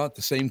if you're not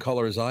the same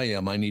color as I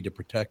am, I need to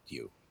protect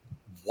you.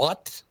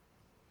 What?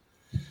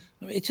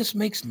 I mean, it just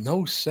makes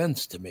no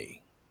sense to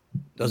me.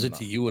 Does it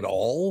to you at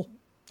all?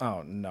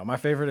 Oh, no. My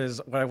favorite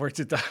is when I worked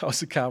at the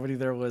House of Comedy,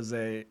 there was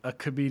a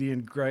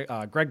comedian,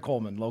 Greg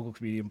Coleman, local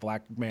comedian,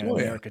 black man in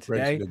America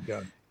Today,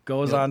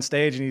 goes on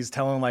stage and he's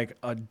telling like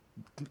I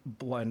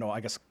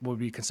guess what would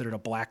be considered a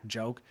black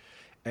joke.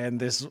 And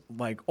this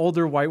like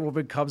older white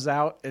woman comes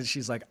out and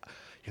she's like,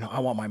 I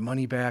want my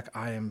money back.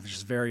 I am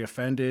just very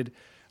offended.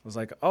 was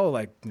like, oh,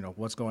 like,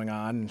 what's going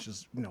on? And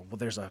she's, well,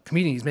 there's a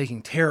comedian, he's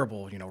making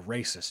terrible,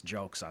 racist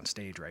jokes on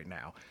stage right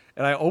now.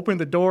 And I opened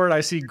the door and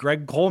I see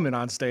Greg Coleman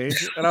on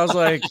stage. And I was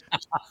like,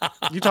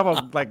 you talking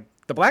about like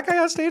the black guy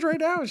on stage right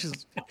now? And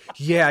she's,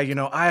 yeah,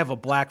 I have a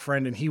black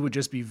friend and he would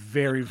just be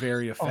very,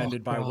 very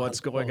offended by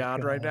what's going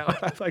on right now. And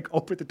I like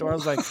opened the door. I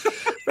was like,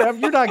 ma'am,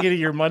 you're not getting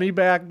your money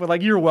back, but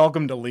like, you're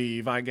welcome to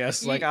leave, I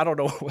guess. Like, I don't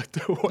know what to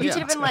do. You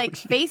should even like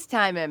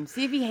FaceTime him,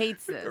 see if he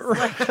hates this.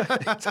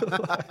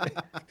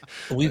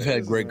 We've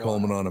had Greg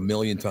Coleman on a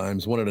million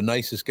times. One of the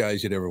nicest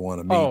guys you'd ever want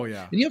to meet. Oh,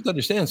 yeah. And you have to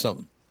understand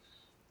something.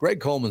 Greg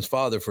Coleman's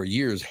father for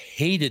years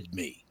hated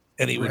me.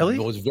 And he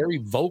was very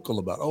vocal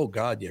about, oh,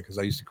 God, yeah, because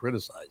I used to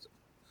criticize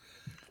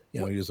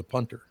him. He was a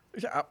punter.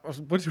 Yeah,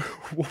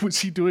 what was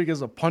he doing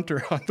as a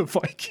punter on the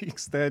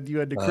Vikings that you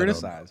had to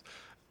criticize?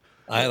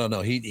 I don't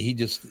know. He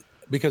just,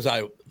 because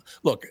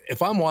look,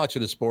 if I'm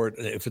watching a sport,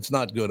 if it's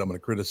not good, I'm going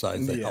to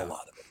criticize the hell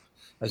out of it.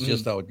 That's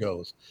just how it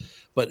goes.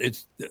 But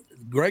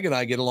Greg and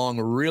I get along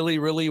really,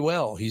 really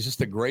well. He's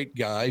just a great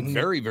guy,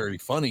 very, very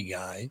funny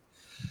guy.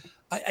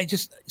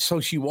 So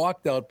she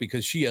walked out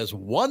because she has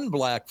one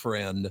black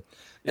friend,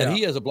 and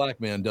he, as a black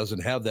man,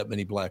 doesn't have that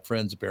many black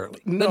friends,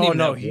 apparently.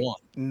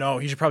 No,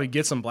 he should probably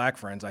get some black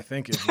friends, I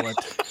think, is what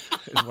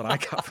I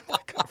got from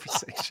that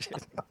conversation.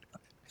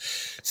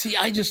 See,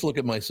 I just look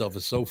at myself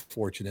as so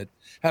fortunate,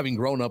 having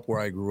grown up where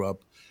I grew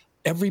up.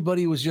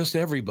 Everybody was just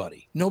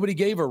everybody. Nobody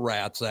gave a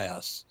rat's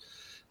ass.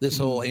 This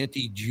whole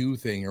anti-Jew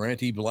thing or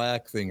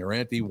anti-black thing or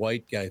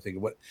anti-white guy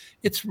thing.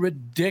 It's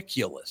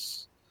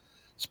ridiculous.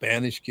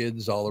 Spanish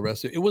kids, all the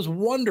rest of it. It was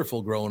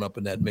wonderful growing up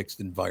in that mixed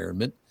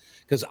environment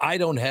because I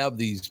don't have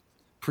these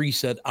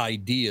preset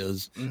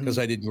ideas because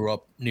I didn't grow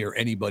up near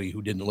anybody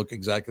who didn't look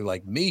exactly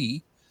like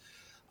me.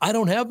 I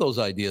don't have those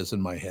ideas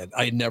in my head.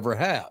 I never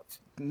have.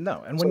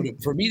 No. And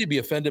for me to be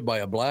offended by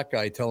a black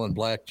guy telling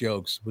black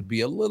jokes would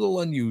be a little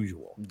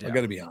unusual. Yeah. I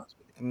got to be honest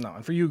with you. No,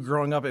 and for you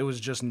growing up, it was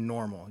just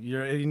normal.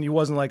 You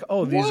wasn't like,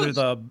 oh, these are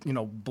the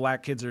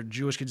black kids or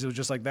Jewish kids. It was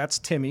just like, that's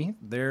Timmy.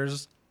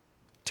 There's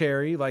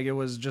Terry. Like, it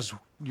was just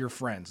your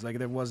friends. Like,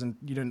 you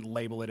didn't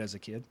label it as a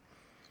kid.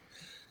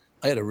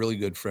 I had a really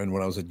good friend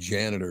when I was a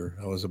janitor.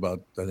 I was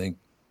about, I think,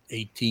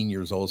 18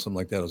 years old, something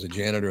like that. I was a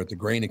janitor at the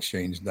Grain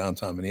Exchange in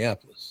downtown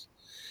Minneapolis.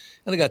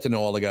 And I got to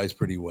know all the guys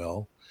pretty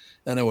well.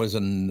 And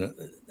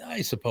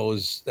I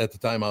suppose at the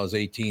time I was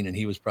 18 and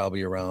he was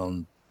probably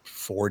around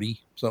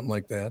 40, something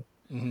like that.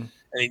 And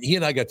he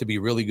and I got to be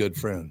really good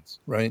friends,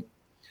 right?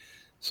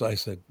 So I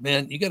said,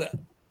 man, we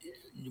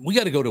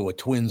got to go to a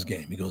Twins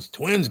game. He goes,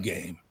 Twins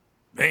game?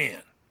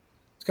 Man,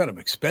 it's kind of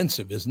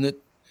expensive, isn't it?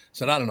 I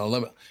said, I don't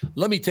know.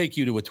 Let me take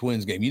you to a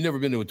Twins game. You've never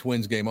been to a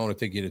Twins game. I want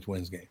to take you to a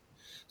Twins game.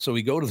 So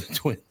we go to the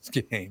Twins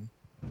game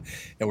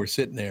and we're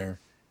sitting there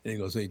and he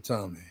goes, hey,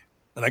 Tommy.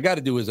 And I got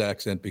to do his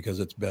accent because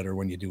it's better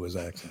when you do his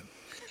accent.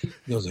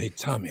 He goes, hey,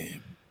 Tommy,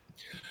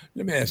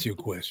 let me ask you a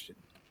question.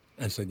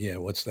 I said, yeah,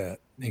 what's that?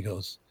 And he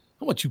goes,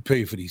 how much you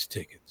pay for these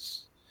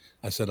tickets?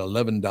 I said,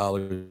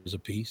 $11 a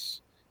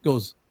piece. He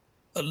goes,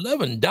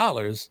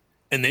 $11?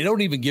 And they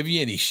don't even give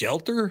you any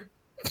shelter?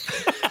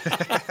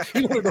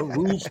 He wanted a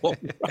roof on.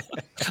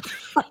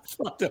 I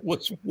thought that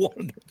was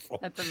wonderful.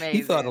 That's amazing.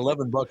 He thought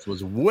 $11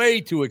 was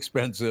way too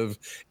expensive,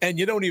 and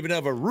you don't even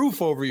have a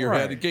roof over your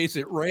head in case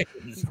it rains.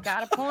 He's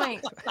got a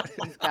point.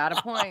 He's got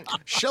a point.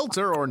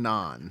 Shelter or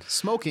non?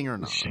 Smoking or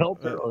non?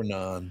 Shelter or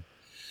non.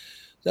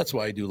 That's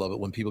why I do love it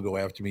when people go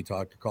after me,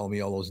 call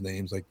me all those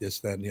names like this,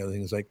 that, and the other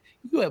thing. It's like,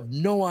 you have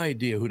no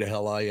idea who the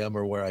hell I am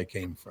or where I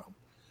came from.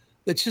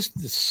 It's just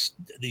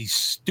these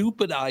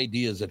stupid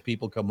ideas that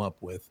people come up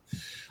with.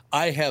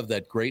 I have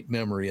that great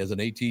memory as an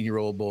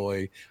 18-year-old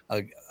boy,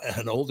 an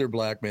older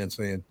black man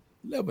saying,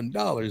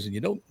 $11 and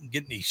you don't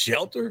get any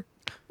shelter?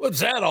 What's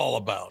that all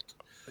about?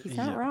 He's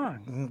not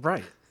wrong.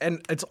 Right.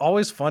 And it's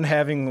always fun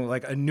having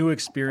like a new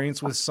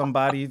experience with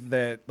somebody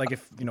that, like,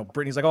 if,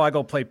 Brittany's like, oh, I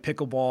go play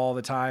pickleball all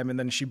the time. And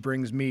then she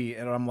brings me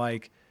and I'm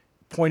like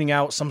pointing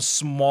out some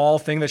small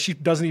thing that she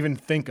doesn't even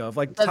think of.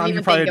 Like, Tom,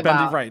 you probably been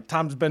to, right.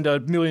 Tom's been to a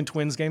million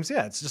Twins games.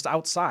 Yeah, it's just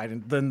outside.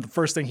 And then the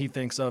first thing he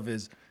thinks of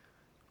is,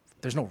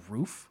 there's no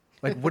roof?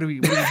 Like, what do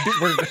you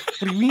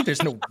mean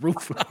there's no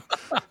roof?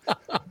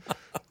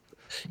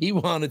 He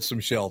wanted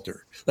some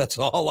shelter. That's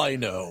all I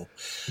know.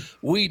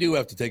 We do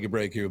have to take a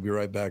break here. We'll be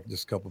right back in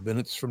just a couple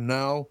minutes from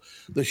now.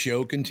 The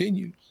show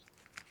continues.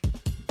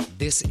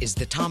 This is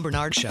the Tom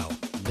Barnard Show.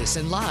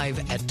 Listen live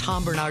at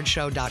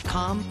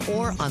tombernardshow.com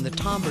or on the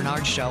Tom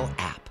Barnard Show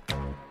app.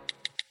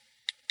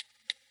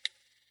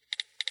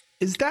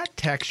 Is that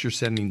text you're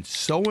sending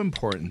so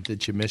important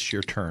that you missed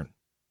your turn?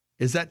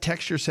 Is that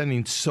text you're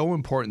sending so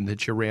important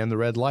that you ran the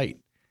red light?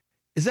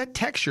 Is that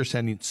text you're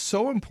sending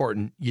so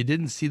important you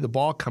didn't see the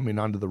ball coming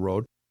onto the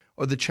road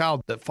or the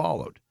child that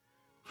followed?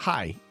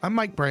 Hi, I'm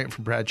Mike Bryant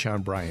from Bradshaw &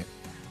 Bryant.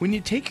 When you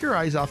take your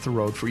eyes off the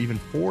road for even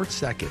 4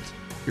 seconds,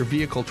 your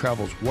vehicle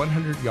travels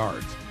 100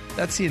 yards.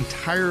 That's the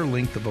entire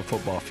length of a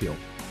football field.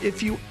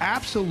 If you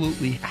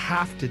absolutely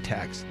have to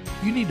text,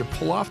 you need to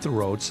pull off the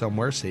road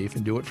somewhere safe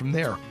and do it from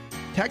there.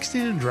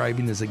 Texting and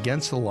driving is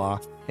against the law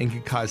and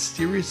can cause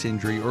serious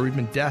injury or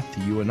even death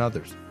to you and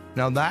others.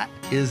 Now that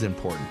is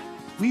important.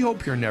 We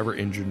hope you're never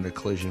injured in a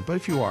collision, but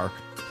if you are,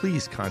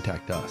 please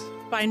contact us.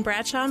 Find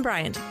Bradshaw and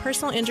Bryant,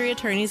 personal injury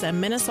attorneys at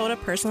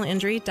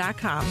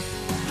minnesotapersonalinjury.com.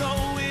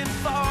 Going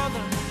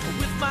farther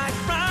with Mike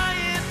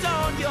Bryant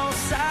on your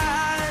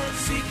side,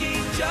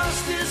 seeking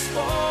justice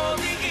for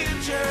the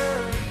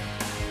injured.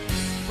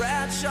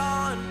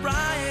 Bradshaw and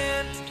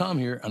Bryant. Tom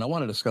here, and I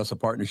want to discuss a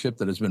partnership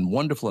that has been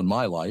wonderful in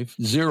my life,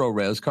 Zero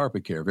Res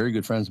Carpet Care. Very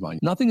good friends of mine.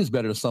 Nothing is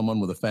better to someone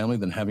with a family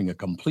than having a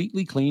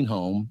completely clean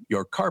home.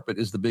 Your carpet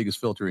is the biggest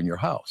filter in your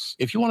house.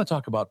 If you want to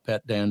talk about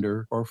pet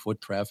dander or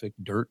foot traffic,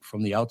 dirt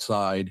from the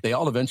outside, they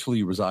all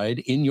eventually reside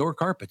in your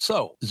carpet.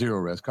 So, Zero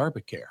Res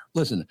Carpet Care.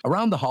 Listen,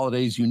 around the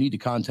holidays, you need to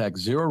contact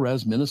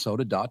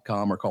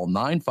ZeroResMinnesota.com or call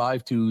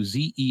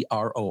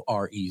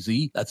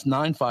 952-ZEROREZ. That's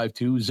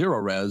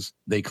 952-ZERO-RES.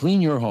 They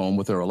clean your home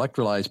with their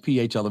electrolyzed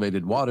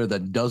pH-elevated water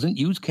that doesn't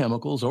use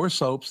chemicals or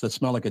soaps that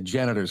smell like a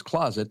janitor's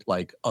closet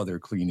like other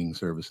cleaning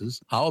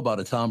services. How about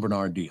a Tom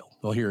Barnard deal?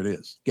 Well, here it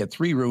is. Get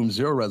 3 rooms,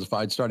 Zero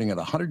Resified, starting at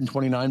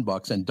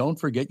 $129, and don't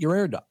forget your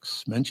air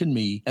ducts. Mention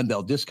me, and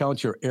they'll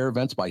discount your air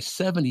vents by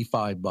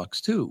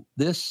 $75 too.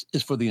 This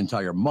is for the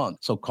entire month,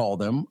 so call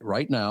them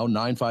right now,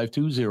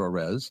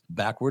 952-0-RES,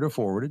 backward or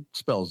forwarded,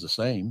 spells the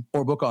same,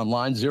 or book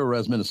online,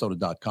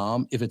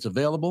 ZeroResMinnesota.com. If it's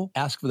available,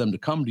 ask for them to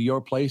come to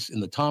your place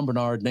in the Tom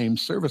Barnard named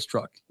service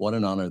truck. What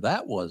an honor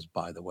that was,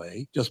 by the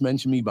way. Just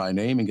mention me by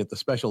name and get the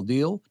special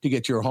deal to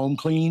get your home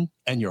clean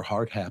and your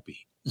heart happy.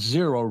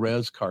 Zero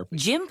Res Carpet.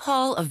 Jim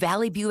Paul of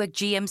Valley Buick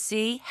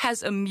GMC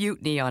has a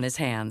mutiny on his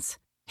hands.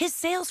 His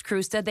sales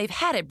crew said they've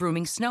had it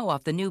brooming snow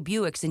off the new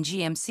Buicks and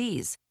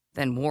GMCs,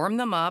 then warm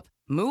them up,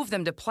 move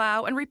them to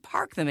plow, and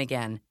repark them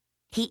again.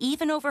 He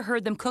even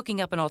overheard them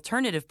cooking up an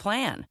alternative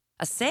plan.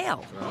 A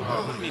sale.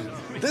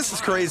 This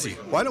is crazy.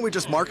 Why don't we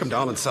just mark them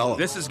down and sell them?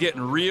 This is getting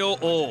real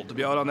old to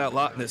be out on that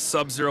lot in this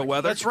sub-zero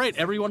weather. That's right.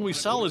 Everyone we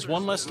sell is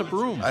one less to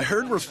broom. I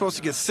heard we're supposed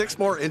to get 6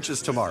 more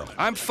inches tomorrow.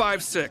 I'm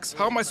 5'6".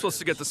 How am I supposed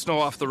to get the snow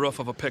off the roof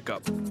of a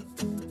pickup?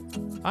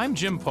 I'm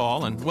Jim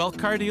Paul, and well,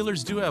 car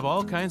dealers do have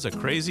all kinds of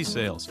crazy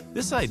sales.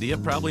 This idea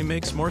probably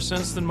makes more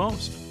sense than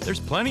most. There's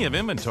plenty of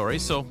inventory,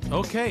 so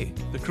okay,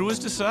 the crew has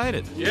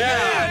decided.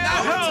 Yeah,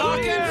 now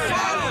we're talking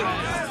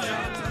fun!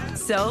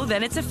 So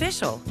then it's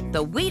official.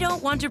 The We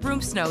Don't Want to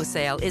Broom snow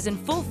sale is in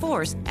full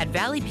force at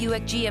Valley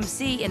Buick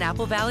GMC in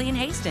Apple Valley and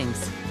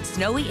Hastings.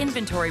 Snowy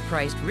inventory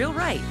priced real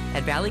right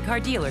at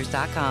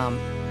valleycardealers.com.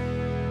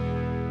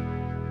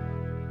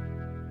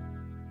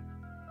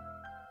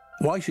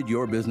 Why should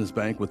your business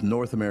bank with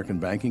North American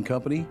Banking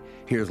Company?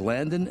 Here's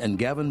Landon and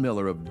Gavin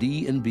Miller of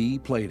D&B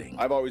Plating.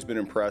 I've always been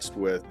impressed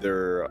with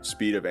their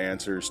speed of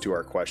answers to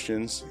our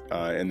questions,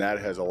 and that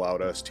has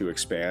allowed us to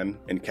expand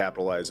and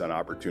capitalize on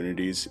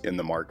opportunities in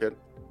the market.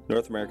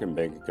 North American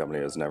Banking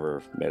Company has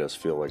never made us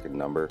feel like a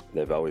number.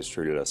 They've always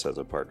treated us as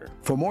a partner.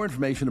 For more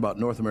information about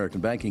North American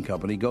Banking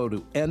Company, go to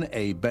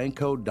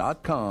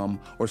nabankco.com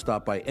or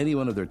stop by any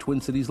one of their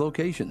Twin Cities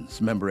locations.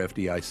 Member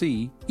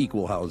FDIC,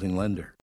 Equal Housing Lender.